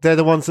 they're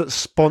the ones that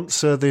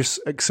sponsor this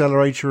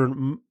accelerator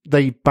and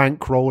they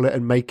bankroll it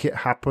and make it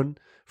happen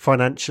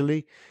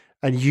financially,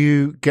 and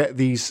you get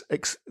these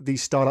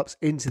startups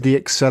into the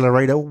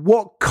accelerator.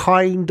 What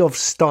kind of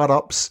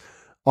startups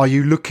are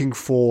you looking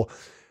for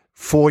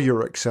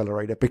your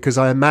accelerator? Because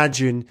I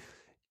imagine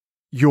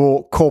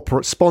your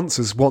corporate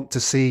sponsors want to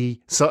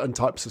see certain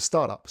types of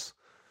startups.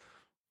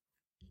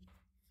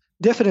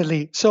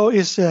 Definitely. So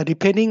it's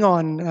depending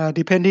on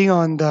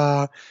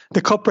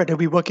the corporate that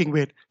we're working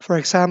with. For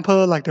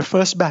example, like the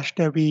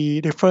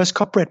first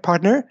corporate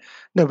partner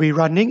that we're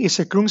running is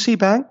a Krungsri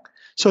Bank.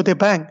 So the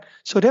bank.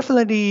 So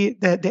definitely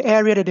the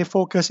area that they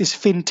focus is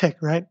fintech,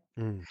 right?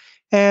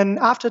 And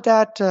after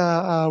that,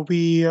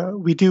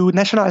 we do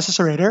national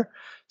accelerator.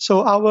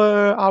 So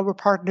our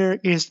partner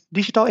is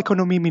Digital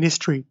Economy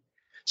Ministry.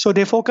 So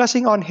they're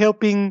focusing on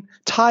helping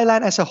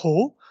Thailand as a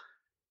whole,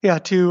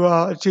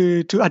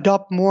 to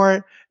adopt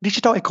more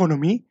digital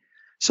economy.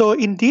 So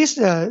in this,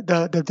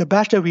 the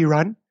batch that we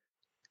run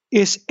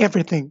is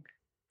everything: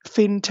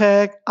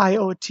 fintech,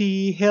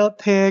 IoT, health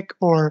tech,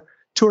 or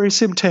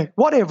tourism tech,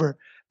 whatever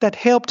that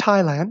help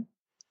Thailand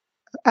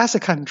as a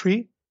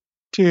country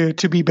to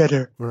be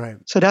better. Right.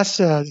 So that's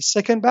the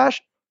second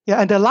batch.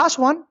 Yeah, and the last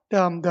one,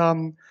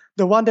 the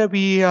one that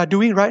we are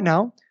doing right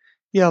now,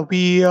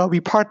 we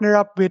partner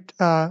up with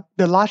the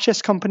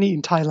largest company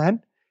in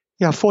Thailand,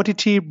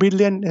 43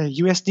 billion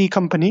USD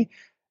company.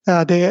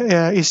 They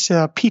is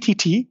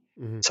PTT.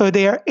 So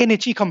they are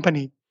energy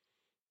company.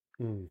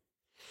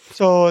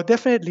 So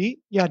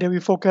definitely, they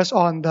will focus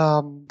on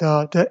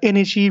the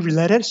energy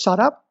related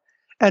startup,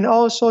 and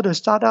also the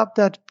startup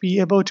that be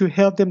able to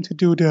help them to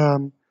do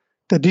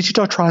the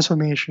digital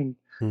transformation,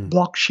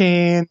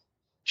 blockchain,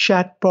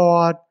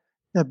 chatbot,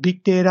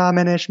 big data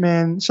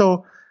management.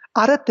 So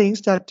other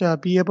things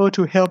that be able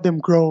to help them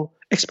grow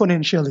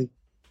exponentially.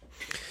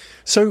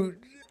 So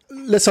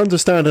let's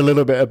understand a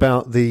little bit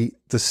about the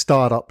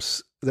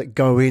startups that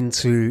go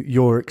into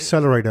your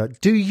accelerator.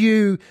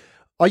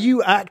 Are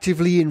you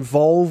actively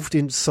involved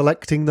in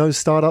selecting those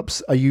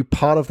startups? Are you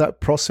part of that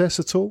process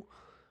at all?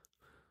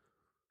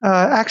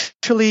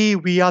 Actually,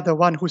 we are the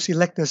one who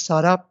select the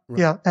startup. Right.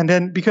 Yeah, and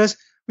then because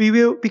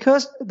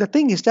the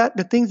thing is that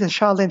the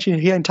challenge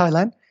here in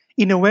Thailand,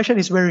 innovation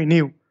is very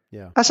new.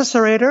 Yeah.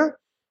 Accelerator,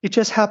 it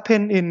just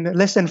happened in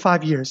less than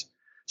 5 years.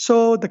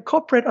 So the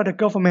corporate or the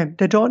government,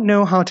 they don't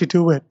know how to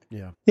do it.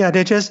 Yeah,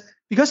 they just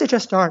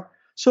start.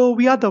 So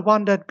we are the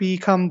one that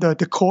become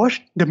the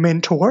coach, the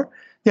mentor,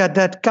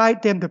 that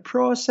guide them the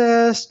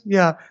process,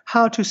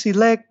 how to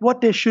select,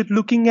 what they should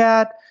looking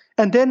at,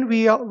 and then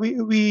we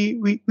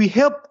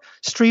help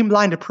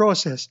streamline the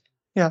process.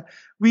 Yeah,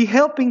 we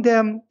helping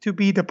them to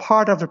be the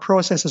part of the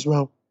process as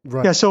well.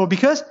 Right. Yeah, so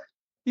because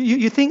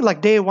you think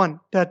like day one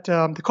that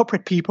the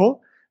corporate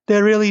people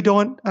they really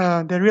don't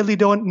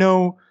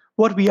know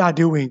what we are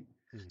doing.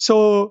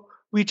 So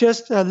we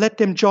just let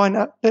them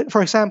join.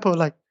 For example,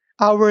 like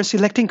our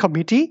selecting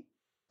committee,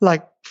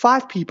 like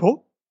 5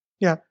 people.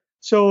 Yeah.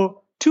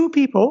 So 2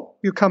 people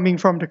will coming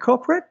from the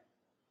corporate.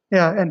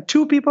 Yeah. And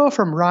 2 people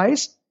from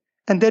RISE.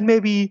 And then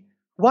maybe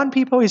 1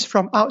 people is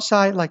from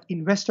outside, like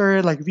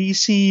investor, like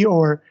VC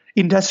or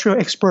industrial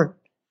expert.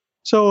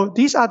 So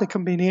these are the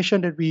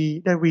combination that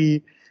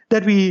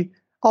we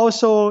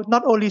also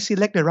not only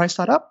select the right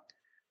startup,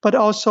 but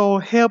also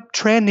help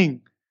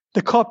training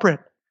the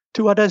corporate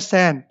to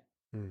understand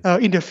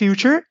in the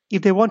future,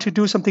 if they want to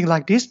do something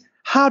like this,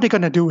 how they're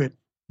going to do it.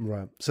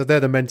 Right. So they're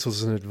the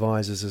mentors and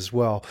advisors as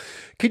well.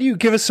 Can you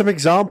give us some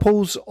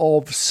examples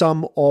of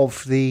some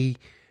of the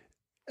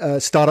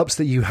startups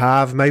that you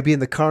have, maybe in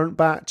the current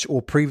batch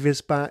or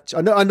previous batch?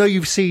 I know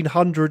you've seen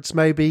hundreds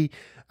maybe,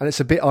 and it's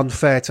a bit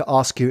unfair to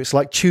ask you. It's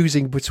like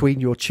choosing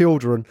between your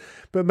children,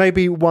 but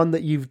maybe one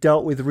that you've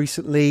dealt with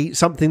recently,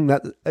 something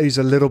that is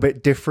a little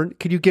bit different.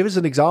 Can you give us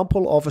an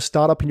example of a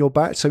startup in your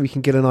batch so we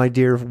can get an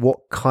idea of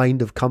what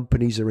kind of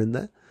companies are in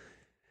there?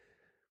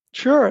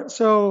 Sure.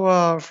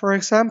 So, for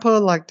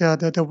example, like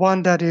the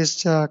one that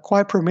is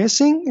quite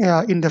promising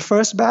in the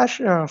first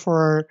batch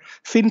for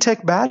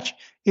fintech batch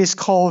is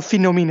called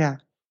Phenomena.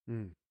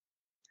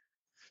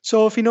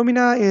 So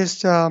Phenomena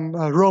is a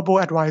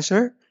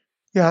robo-advisor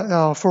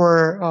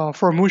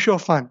for mutual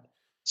fund.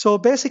 So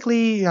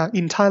basically,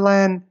 in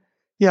Thailand,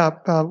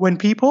 when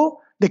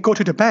people they go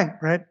to the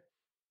bank, right,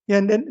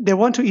 and then they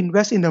want to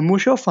invest in the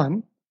mutual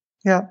fund,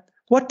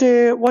 what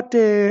the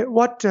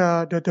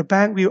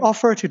bank will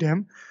offer to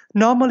them.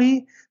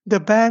 Normally,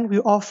 the bank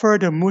will offer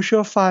the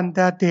mutual fund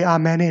that they are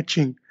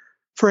managing.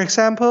 For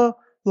example,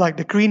 like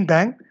the Green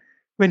Bank.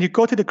 When you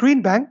go to the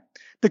Green Bank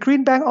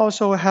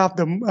also have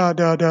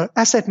the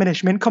asset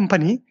management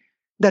company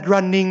that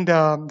running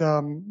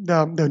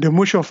the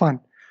mutual fund,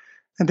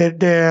 and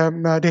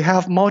they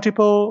have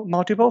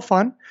multiple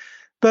fund.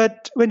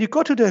 But when you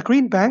go to the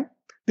Green Bank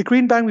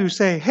will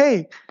say,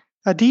 hey,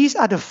 these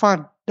are the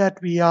fund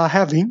that we are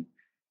having.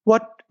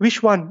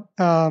 Which one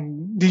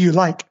do you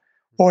like?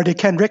 Or they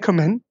can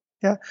recommend.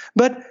 Yeah.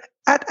 But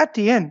at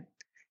the end,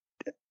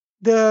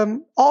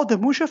 all the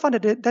mutual fund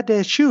that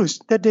they choose,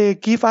 that they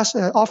give us,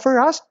 offer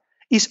us,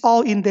 is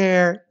all in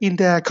their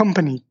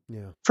company,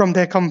 from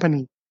their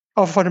company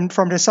or from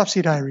their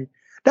subsidiary.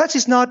 That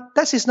is not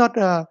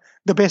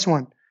the best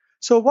one.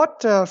 So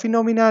what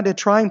phenomena they're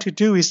trying to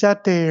do is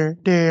that they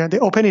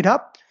open it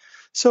up.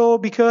 So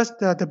because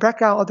the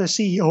background of the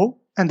CEO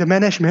and the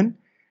management,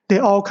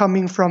 they're all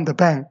coming from the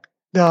bank,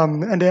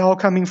 and they're all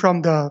coming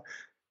from the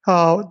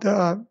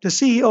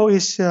CEO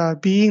is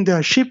being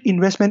the chief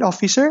investment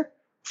officer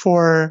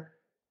for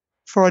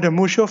the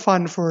mutual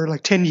fund for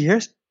like 10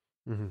 years.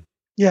 Mm-hmm.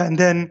 Yeah, and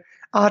then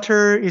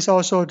Arthur is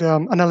also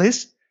the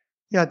analyst.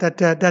 Yeah,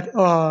 that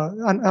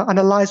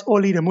analyze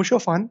only the mutual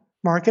fund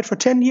market for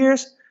 10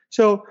 years.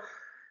 So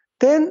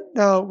then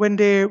when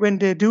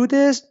they do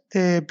this,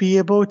 they be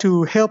able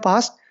to help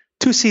us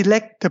to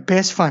select the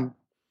best fund,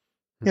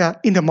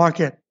 in the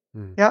market.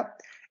 Yeah,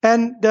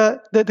 and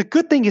the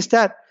good thing is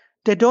that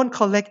they don't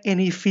collect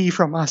any fee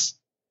from us.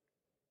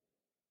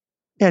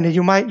 And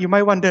you might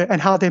wonder,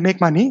 and how they make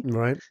money?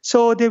 Right.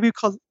 So they will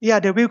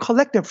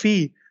collect the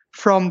fee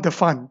from the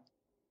fund.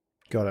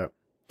 Got it.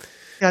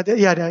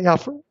 Yeah.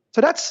 So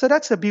that's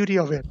the beauty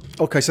of it.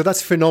 Okay, so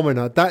that's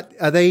phenomena. That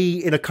are they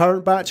in a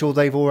current batch or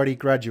they've already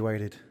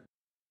graduated?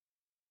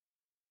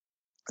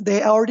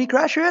 They already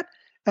graduate,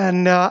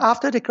 and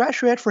after they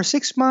graduate for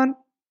 6 months,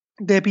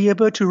 they'll be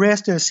able to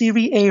raise the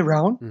Series A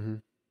round. Mm-hmm.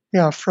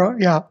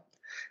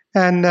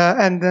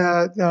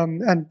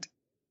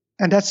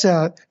 And that's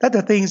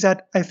the things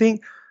that I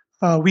think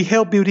we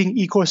help building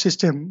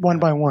ecosystem one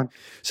by one.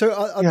 So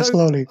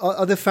slowly.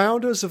 Are the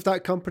founders of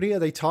that company, are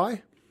they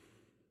Thai?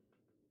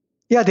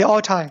 Yeah, they're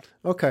all Thai.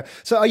 Okay.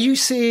 So are you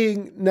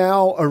seeing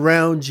now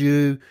around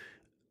you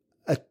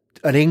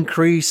an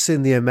increase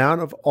in the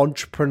amount of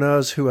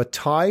entrepreneurs who are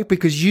Thai?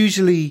 Because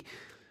usually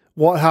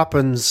what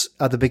happens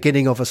at the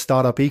beginning of a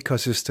startup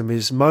ecosystem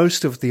is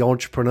most of the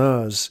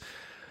entrepreneurs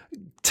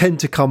tend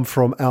to come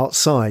from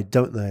outside,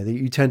 don't they?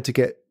 You tend to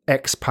get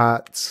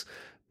expats,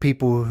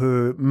 people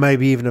who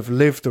maybe even have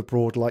lived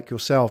abroad like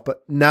yourself.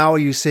 But now are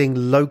you seeing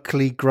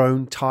locally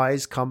grown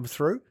Thais come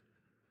through?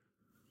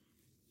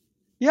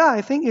 Yeah,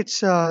 I think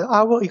it's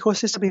our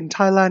ecosystem in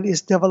Thailand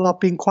is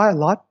developing quite a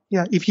lot.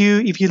 Yeah, if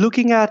you're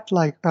looking at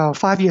like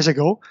 5 years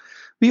ago,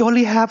 we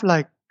only have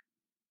like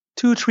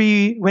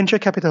 2-3 venture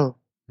capital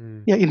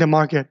in the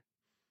market.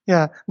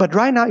 Yeah, but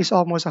right now it's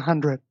almost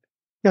 100.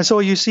 Yeah, so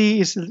you see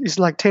it's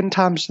like 10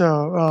 times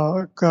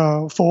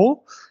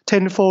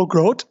tenfold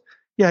growth.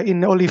 Yeah,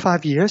 in only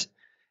 5 years,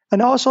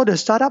 and also the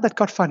startup that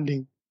got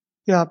funding.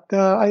 Yeah,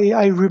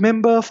 I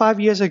remember 5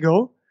 years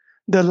ago,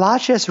 the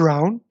largest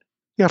round.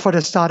 Yeah, for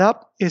the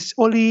startup is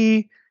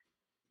only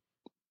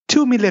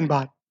 2 million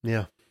baht.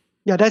 Yeah.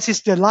 Yeah, that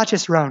is the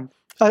largest round.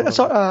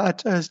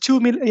 2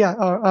 million.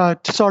 Yeah,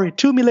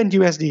 2 million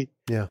USD.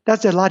 Yeah,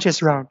 that's the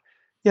largest round.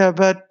 Yeah,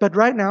 but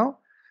right now,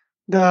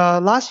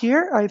 the last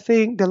year, I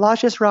think the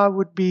largest round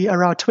would be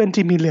around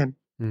 20 million.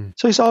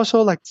 So it's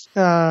also like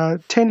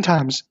 10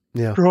 times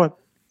growth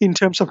in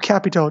terms of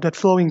capital that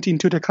flowing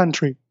into the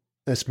country.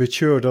 It's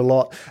matured a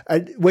lot.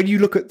 And when you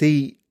look at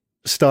the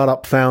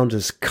startup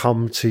founders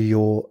come to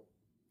your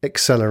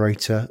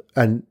accelerator,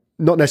 and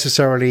not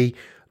necessarily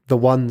the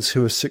ones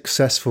who are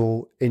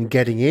successful in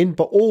getting in,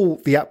 but all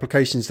the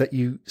applications that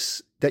you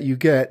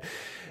get,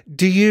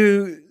 do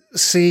you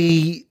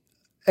see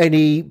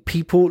any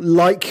people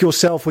like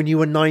yourself when you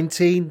were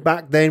 19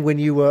 back then, when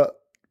you were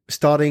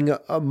starting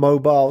a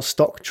mobile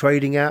stock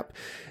trading app?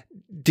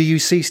 Do you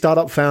see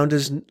startup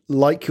founders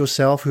like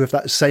yourself who have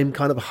that same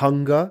kind of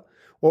hunger,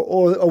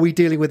 or are we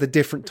dealing with a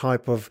different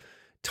type of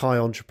Thai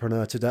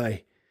entrepreneur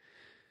today?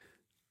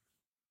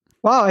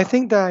 Wow, I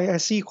think that I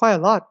see quite a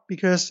lot,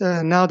 because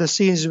now the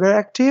scene is very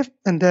active,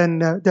 and then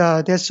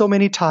there's so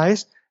many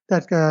Thais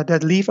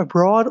that leave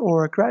abroad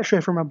or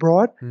graduate from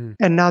abroad,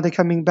 and now they're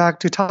coming back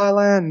to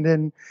Thailand. And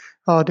then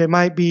they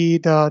might be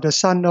the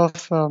son of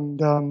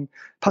the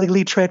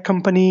publicly traded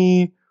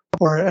company,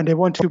 and they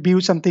want to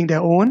build something their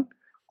own,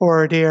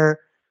 or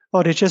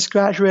they just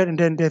graduate and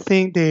then they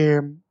think they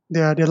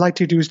like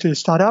to do the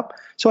startup.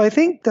 So I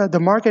think that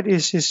the market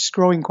is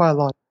growing quite a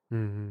lot.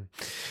 Mm-hmm.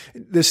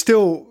 There's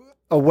still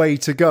a way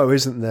to go,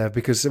 isn't there?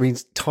 Because I mean,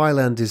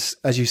 Thailand is,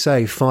 as you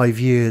say, 5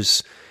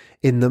 years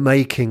in the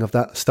making of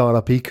that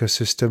startup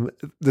ecosystem.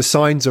 The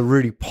signs are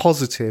really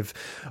positive.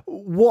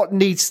 What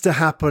needs to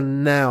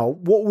happen now?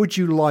 What would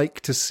you like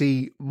to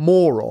see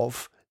more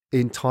of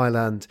in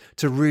Thailand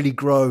to really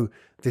grow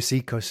this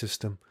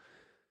ecosystem?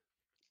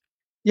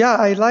 Yeah,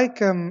 I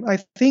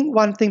think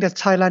one thing that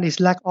Thailand is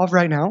lack of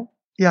right now,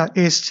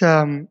 is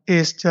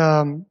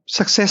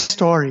success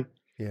story.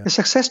 The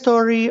success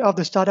story of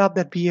the startup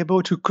that be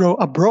able to grow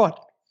abroad.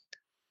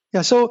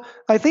 Yeah, so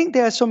I think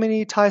there are so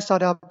many Thai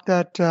startups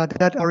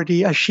that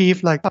already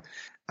achieve like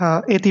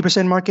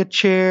 80% market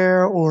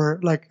share, or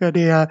like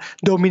they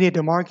dominate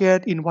the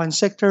market in one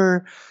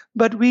sector.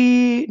 But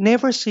we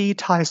never see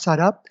Thai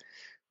startup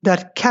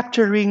that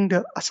capturing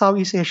the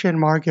Southeast Asian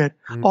market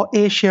or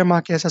Asia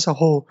markets as a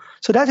whole.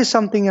 So that is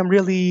something I'm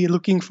really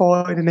looking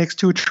for in the next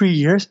 2-3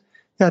 years.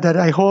 Yeah, that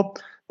I hope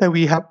that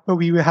we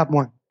will have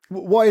one.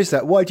 Why is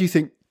that? Why do you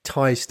think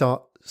Thai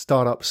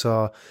startups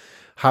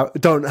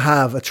don't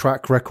have a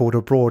track record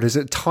abroad? Is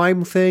it a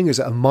time thing? Is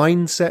it a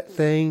mindset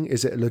thing?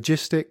 Is it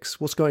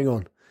logistics? What's going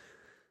on?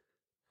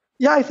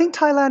 Yeah, I think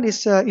Thailand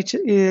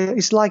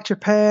is like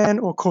Japan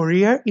or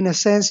Korea in a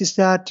sense is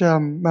that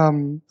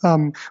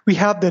we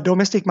have the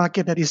domestic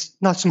market that is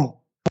not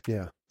small,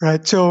 Yeah.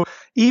 right? So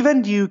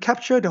even you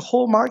capture the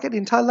whole market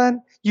in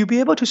Thailand, you'll be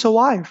able to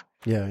survive.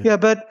 Yeah. Yeah,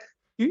 but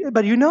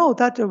you know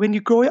that when you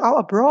go out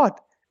abroad,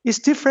 it's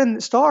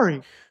different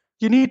story.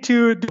 You need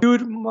to do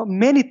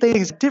many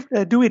things,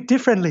 do it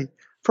differently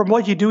from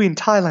what you do in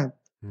Thailand.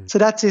 Mm. So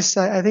that is,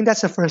 I think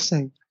that's the first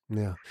thing.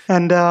 Yeah.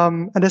 And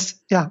this,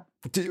 yeah.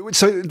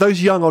 So those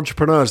young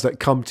entrepreneurs that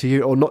come to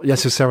you, or not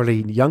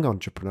necessarily young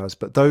entrepreneurs,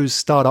 but those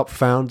startup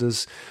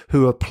founders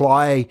who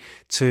apply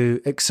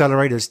to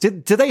accelerators,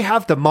 do they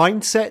have the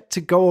mindset to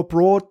go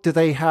abroad? Do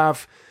they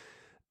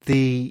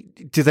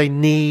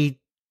need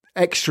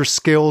extra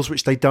skills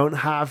which they don't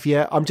have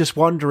yet? I'm just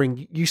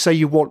wondering, you say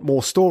you want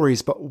more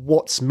stories, but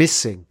what's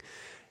missing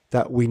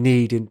that we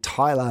need in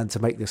Thailand to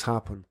make this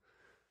happen?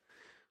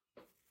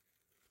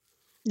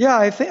 Yeah,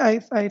 I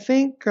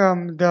think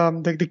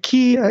the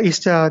key is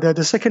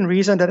the second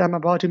reason that I'm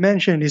about to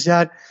mention is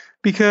that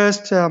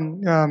because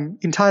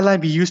in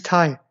Thailand we use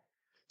Thai,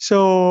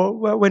 so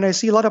when I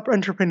see a lot of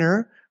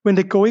entrepreneur when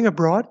they're going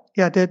abroad,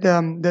 yeah, that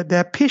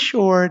their pitch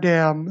or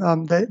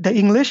the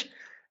English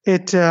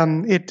it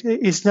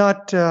is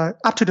not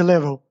up to the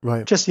level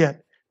Right. just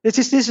yet.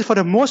 This is for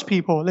the most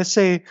people. Let's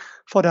say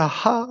for the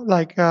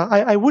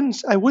I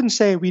wouldn't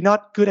say we're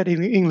not good at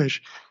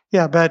English,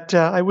 yeah, but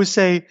I would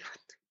say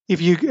if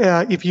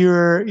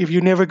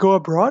you never go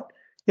abroad,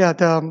 yeah,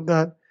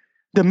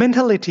 the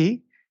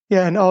mentality,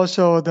 yeah, and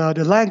also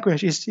the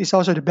language is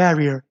also the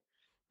barrier.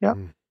 Yeah.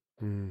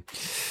 Mm.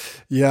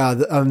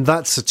 Yeah, and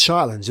that's a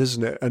challenge,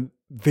 isn't it? And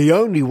the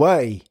only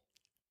way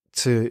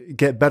to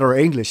get better at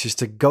English is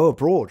to go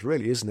abroad,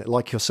 really, isn't it?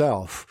 Like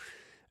yourself,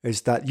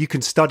 is that you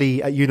can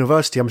study at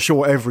university. I'm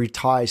sure every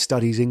Thai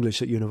studies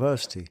English at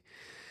university.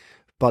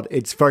 But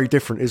it's very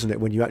different, isn't it,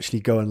 when you actually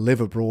go and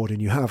live abroad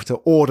and you have to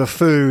order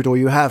food or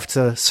you have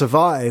to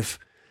survive.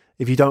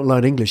 If you don't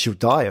learn English, you'll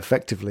die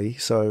effectively.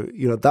 So,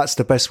 that's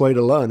the best way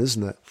to learn,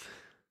 isn't it?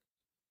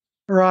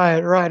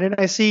 Right. And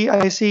I see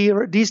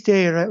these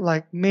days, right,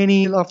 like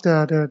many of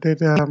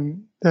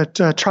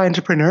the Thai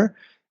entrepreneur,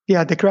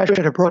 yeah, they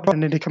graduate abroad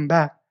and then they come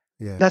back.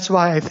 Yeah. That's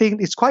why I think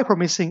it's quite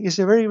promising. It's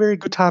a very, very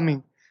good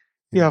timing,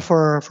 yeah,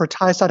 for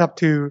Thai startup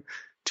to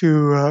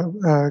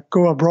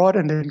go abroad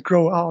and then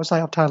grow outside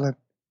of Thailand.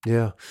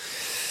 Yeah.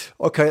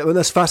 Okay. Well,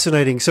 that's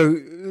fascinating. So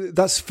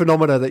that's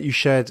phenomena that you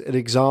shared an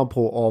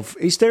example of.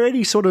 Is there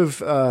any sort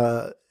of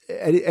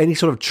any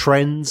sort of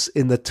trends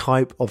in the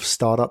type of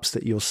startups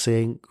that you're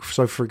seeing?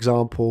 So, for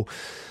example,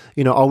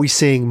 are we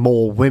seeing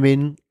more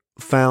women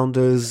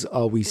founders?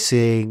 Are we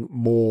seeing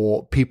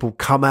more people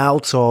come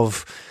out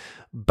of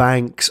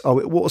banks?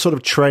 What sort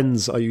of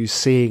trends are you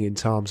seeing in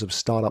terms of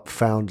startup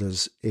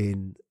founders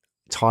in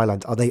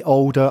Thailand? Are they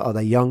older? Are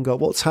they younger?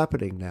 What's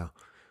happening now?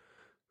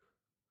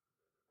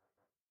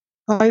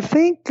 I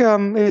think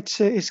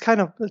it's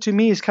kind of, to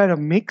me, it's kind of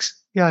mixed.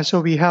 Yeah,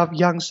 so we have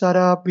young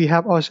startup. We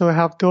also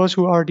have those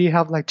who already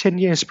have like 10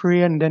 years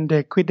experience, and then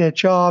they quit their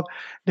job.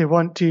 They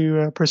want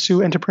to pursue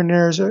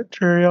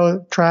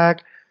entrepreneurial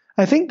track.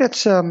 I think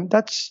that's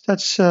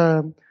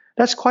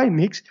quite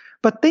mixed.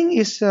 But thing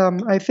is,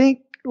 I think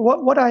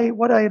what I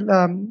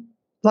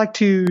like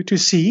to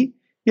see,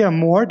 yeah,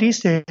 more these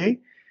days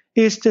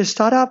is the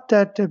startup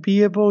that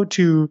be able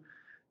to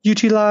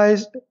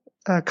utilize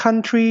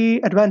country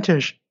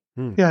advantage.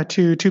 Yeah,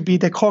 to be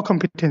the core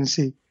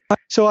competency.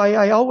 So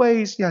I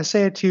always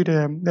say it to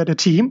the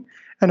team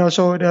and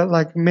also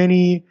like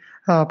many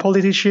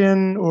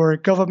politician or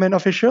government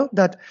official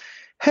that,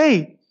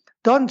 hey,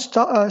 don't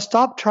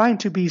stop trying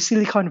to be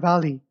Silicon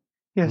Valley.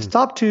 Yeah,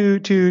 stop to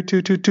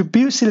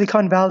build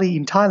Silicon Valley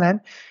in Thailand.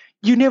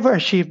 You never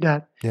achieve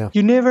that. Yeah.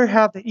 You never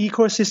have the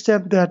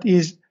ecosystem that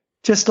is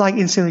just like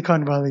in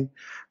Silicon Valley.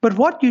 But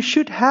what you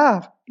should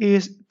have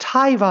is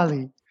Thai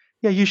Valley.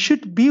 Yeah, you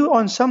should build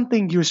on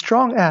something you're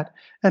strong at,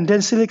 and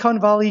then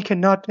Silicon Valley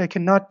cannot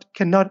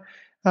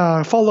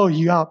follow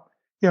you up.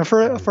 Yeah,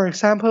 for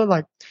example,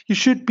 like you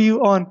should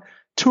build on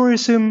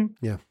tourism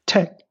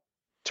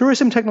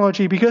tourism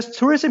technology, because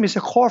tourism is a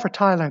core for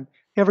Thailand.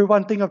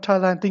 Everyone think of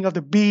Thailand, think of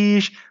the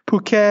beach,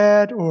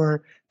 Phuket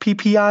or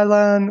PP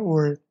Island,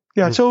 or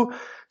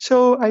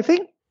So I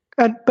think,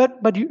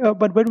 but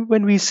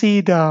when we see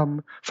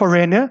the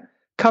foreigner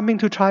coming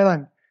to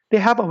Thailand, they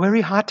have a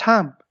very hard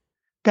time.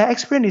 Their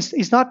experience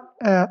is not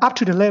up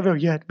to the level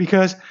yet,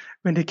 because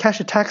when they catch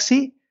a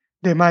taxi,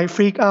 they might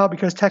freak out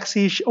because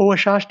taxi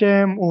overcharge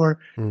them, or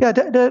I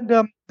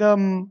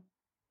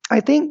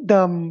think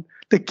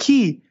the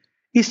key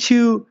is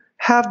to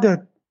have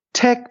the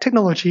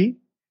technology,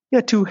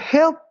 to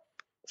help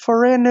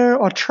foreigner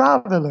or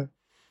traveler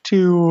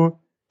to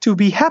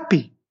be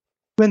happy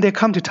when they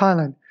come to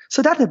Thailand.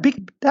 So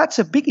that's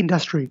a big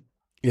industry.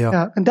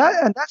 And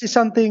that is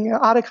something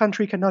other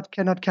country cannot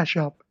catch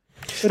up.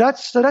 So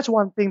that's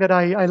one thing that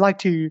I like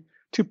to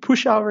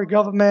push our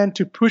government,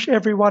 to push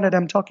everyone that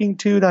I'm talking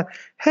to, that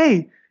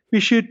hey, we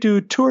should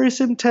do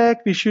tourism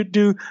tech, we should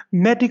do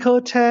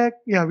medical tech,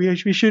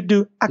 we should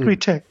do agri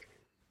tech,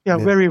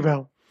 very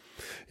well.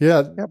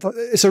 Yeah, Yeah, but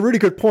it's a really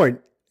good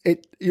point.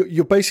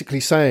 You're basically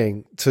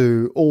saying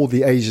to all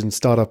the Asian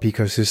startup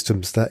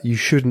ecosystems that you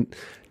shouldn't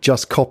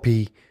just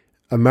copy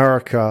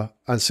America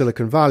and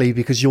Silicon Valley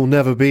because you'll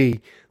never be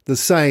the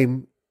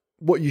same.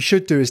 What you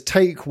should do is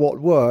take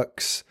what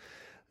works,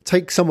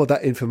 take some of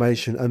that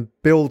information and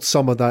build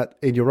some of that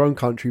in your own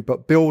country,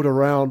 but build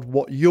around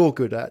what you're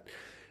good at.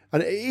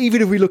 And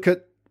even if we look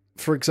at,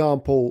 for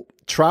example,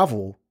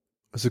 travel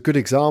as a good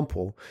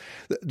example,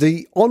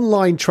 the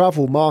online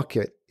travel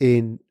market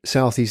in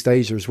Southeast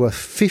Asia is worth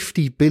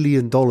 $50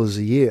 billion a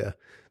year.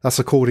 That's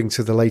according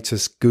to the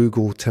latest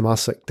Google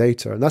Temasek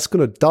data. And that's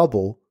going to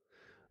double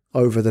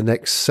over the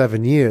next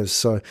 7 years.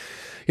 So,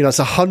 it's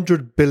a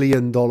 $100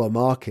 billion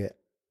market.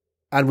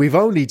 And we've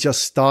only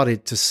just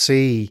started to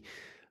see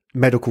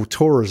medical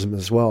tourism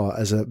as well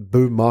as a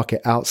boom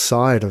market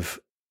outside of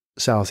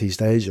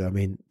Southeast Asia. I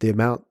mean, the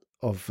amount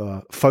of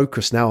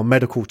focus now on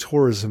medical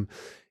tourism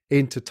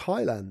into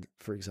Thailand,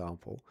 for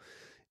example,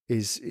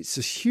 it's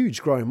a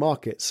huge growing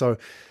market. So,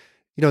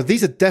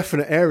 these are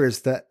definite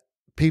areas that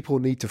people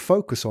need to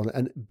focus on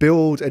and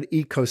build an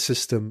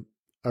ecosystem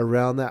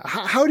around that.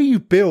 How do you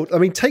build? I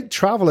mean, take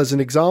travel as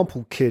an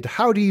example, Kid.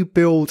 How do you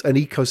build an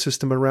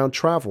ecosystem around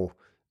travel?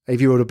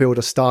 If you were to build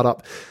a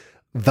startup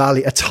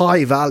valley, a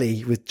Thai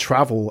valley with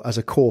travel as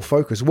a core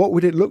focus, what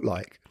would it look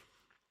like?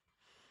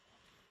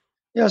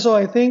 Yeah, so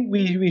I think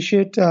we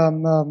should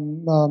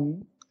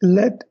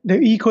let the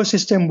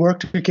ecosystem work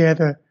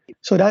together.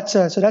 So that's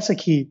a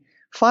key.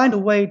 Find a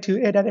way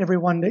that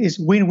everyone is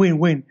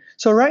win-win-win.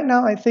 So right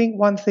now, I think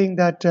one thing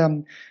that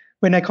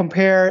when I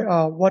compare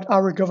what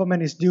our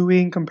government is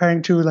doing,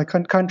 comparing to like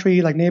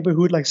country like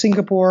neighborhood like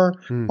Singapore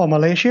or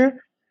Malaysia,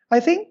 I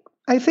think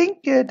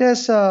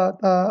there's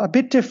a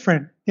bit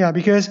different. Yeah,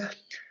 because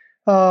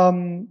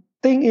thing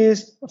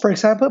is, for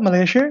example,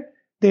 Malaysia,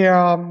 they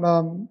are.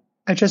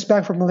 I just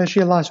back from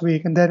Malaysia last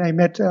week, and then I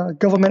met a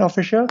government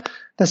official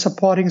that's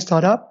supporting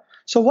startup.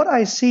 So what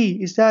I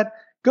see is that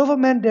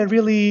government, they're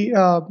really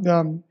not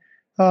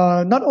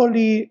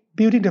only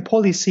building the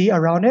policy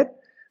around it,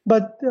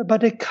 but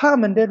they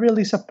come and they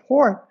really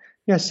support,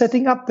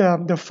 setting up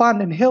the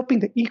fund and helping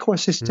the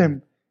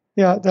ecosystem,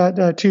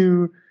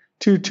 to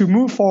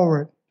move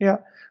forward. Yeah,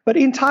 but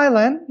in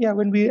Thailand,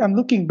 I'm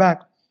looking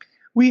back,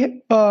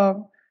 when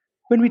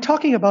we're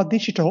talking about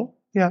digital,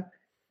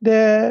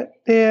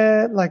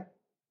 they're like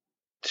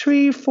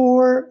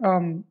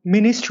 3-4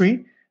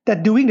 ministry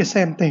that doing the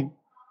same thing.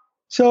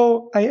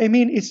 So I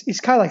mean it's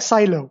kind of like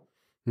silo.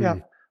 Yeah.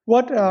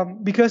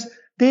 Because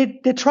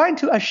they're trying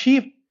to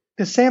achieve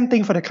the same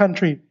thing for the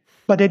country,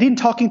 but they didn't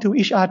talking to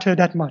each other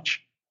that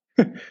much.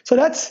 so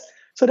that's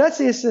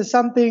is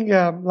something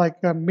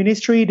like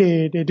ministry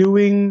they're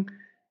doing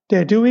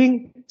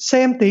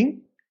same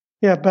thing,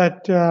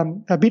 but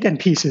a bit and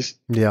pieces.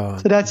 Yeah.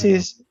 So that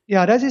is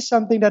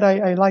something that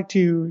I like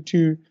to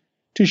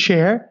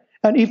share.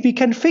 And if we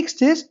can fix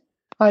this,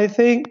 I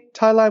think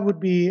Thailand would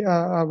be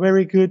a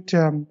very good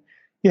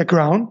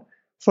ground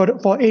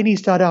for any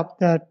startup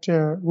that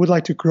would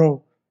like to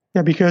grow.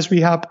 Yeah, because we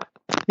be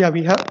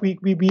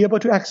able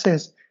to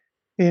access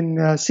in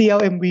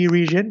CLMV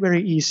region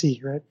very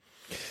easy, right?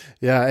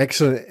 Yeah,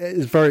 excellent.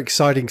 It's a very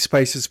exciting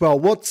space as well.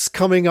 What's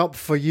coming up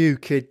for you,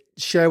 Kid?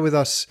 Share with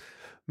us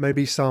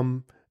maybe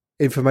some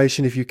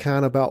information, if you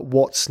can, about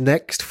what's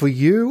next for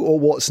you or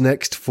what's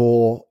next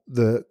for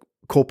the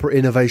Corporate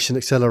Innovation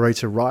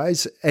Accelerator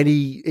Rise.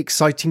 Any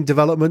exciting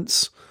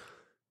developments?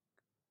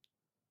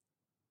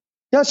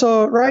 Yeah,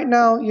 so right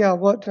now,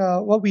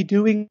 what we're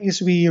doing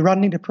is we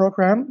running the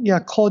program,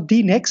 called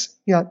DNext,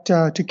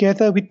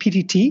 together with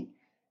PTT.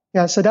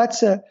 Yeah, so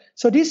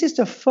this is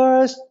the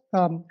first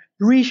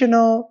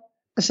regional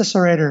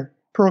accelerator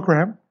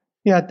program,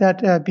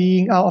 that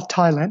being out of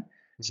Thailand.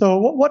 So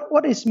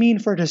what is mean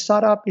for the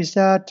startup is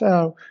that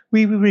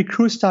we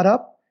recruit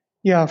startup,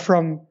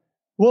 from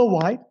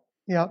worldwide,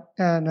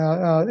 and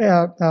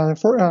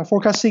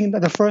forecasting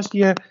the first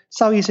year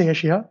Southeast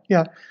Asia,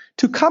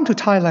 to come to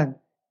Thailand.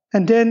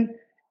 And then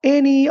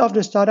any of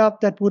the startup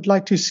that would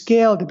like to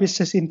scale the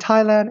business in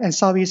Thailand and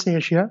Southeast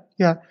Asia,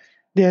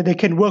 they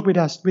can work with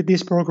us with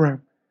this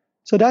program.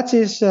 So this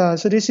is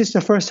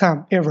the first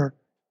time ever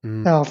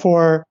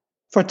for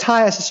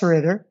Thai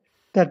accelerator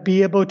that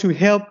be able to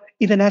help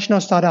international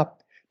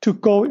startup to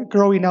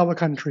grow in our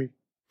country.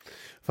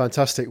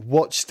 Fantastic.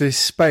 Watch this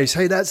space.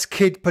 Hey, that's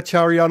Kid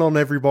Parchariyanon,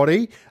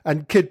 everybody.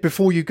 And Kid,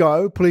 before you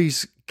go,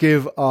 please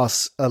give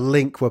us a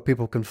link where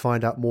people can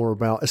find out more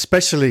about,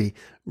 especially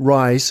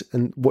Rise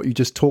and what you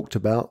just talked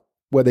about,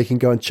 where they can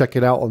go and check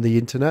it out on the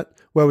internet.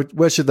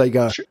 Where should they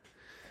go?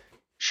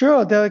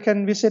 Sure. They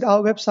can visit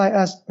our website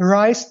as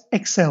Rise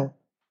Excel.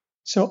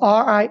 So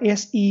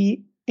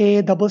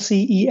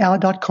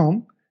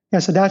RISEACCEL.com. Yeah,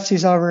 so that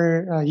is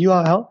our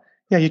URL.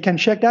 Yeah, you can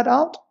check that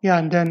out. Yeah,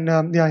 and then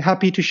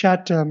happy to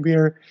chat.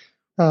 We're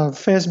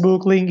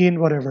Facebook, LinkedIn,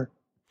 whatever.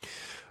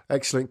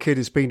 Excellent, Kid.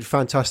 It's been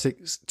fantastic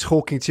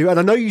talking to you. And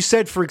I know you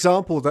said, for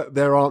example, that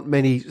there aren't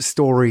many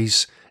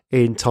stories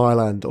in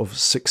Thailand of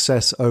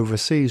success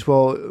overseas.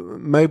 Well,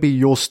 maybe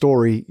your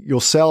story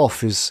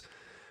yourself is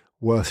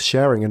worth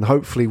sharing. And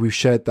hopefully we've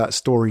shared that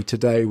story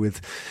today with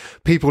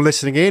people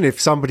listening in.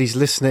 If somebody's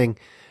listening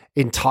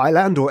in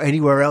Thailand or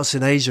anywhere else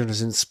in Asia and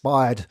is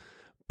inspired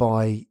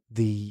by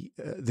the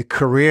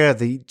career,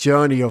 the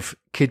journey of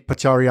Kid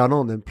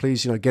Parchariyanon, then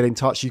please, get in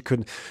touch. You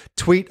can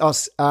tweet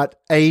us at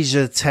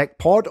Asia Tech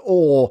Pod,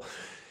 or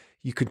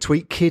you can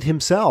tweet Kid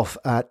himself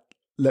at,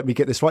 let me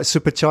get this right,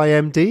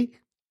 SuperChai MD,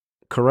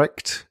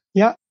 correct?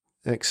 Yeah.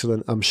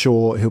 Excellent. I'm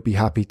sure he'll be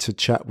happy to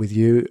chat with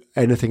you,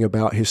 anything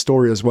about his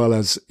story as well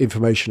as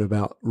information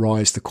about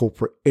RISE, the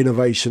Corporate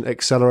Innovation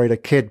Accelerator.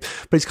 Kid,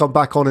 please come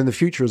back on in the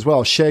future as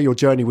well. Share your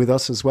journey with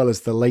us as well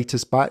as the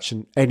latest batch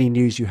and any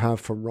news you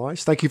have from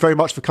RISE. Thank you very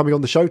much for coming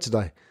on the show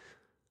today.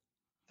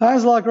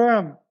 Thanks a lot,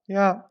 Graham.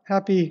 Yeah,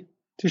 happy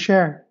to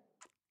share.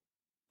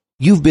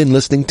 You've been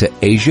listening to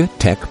Asia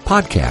Tech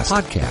Podcast.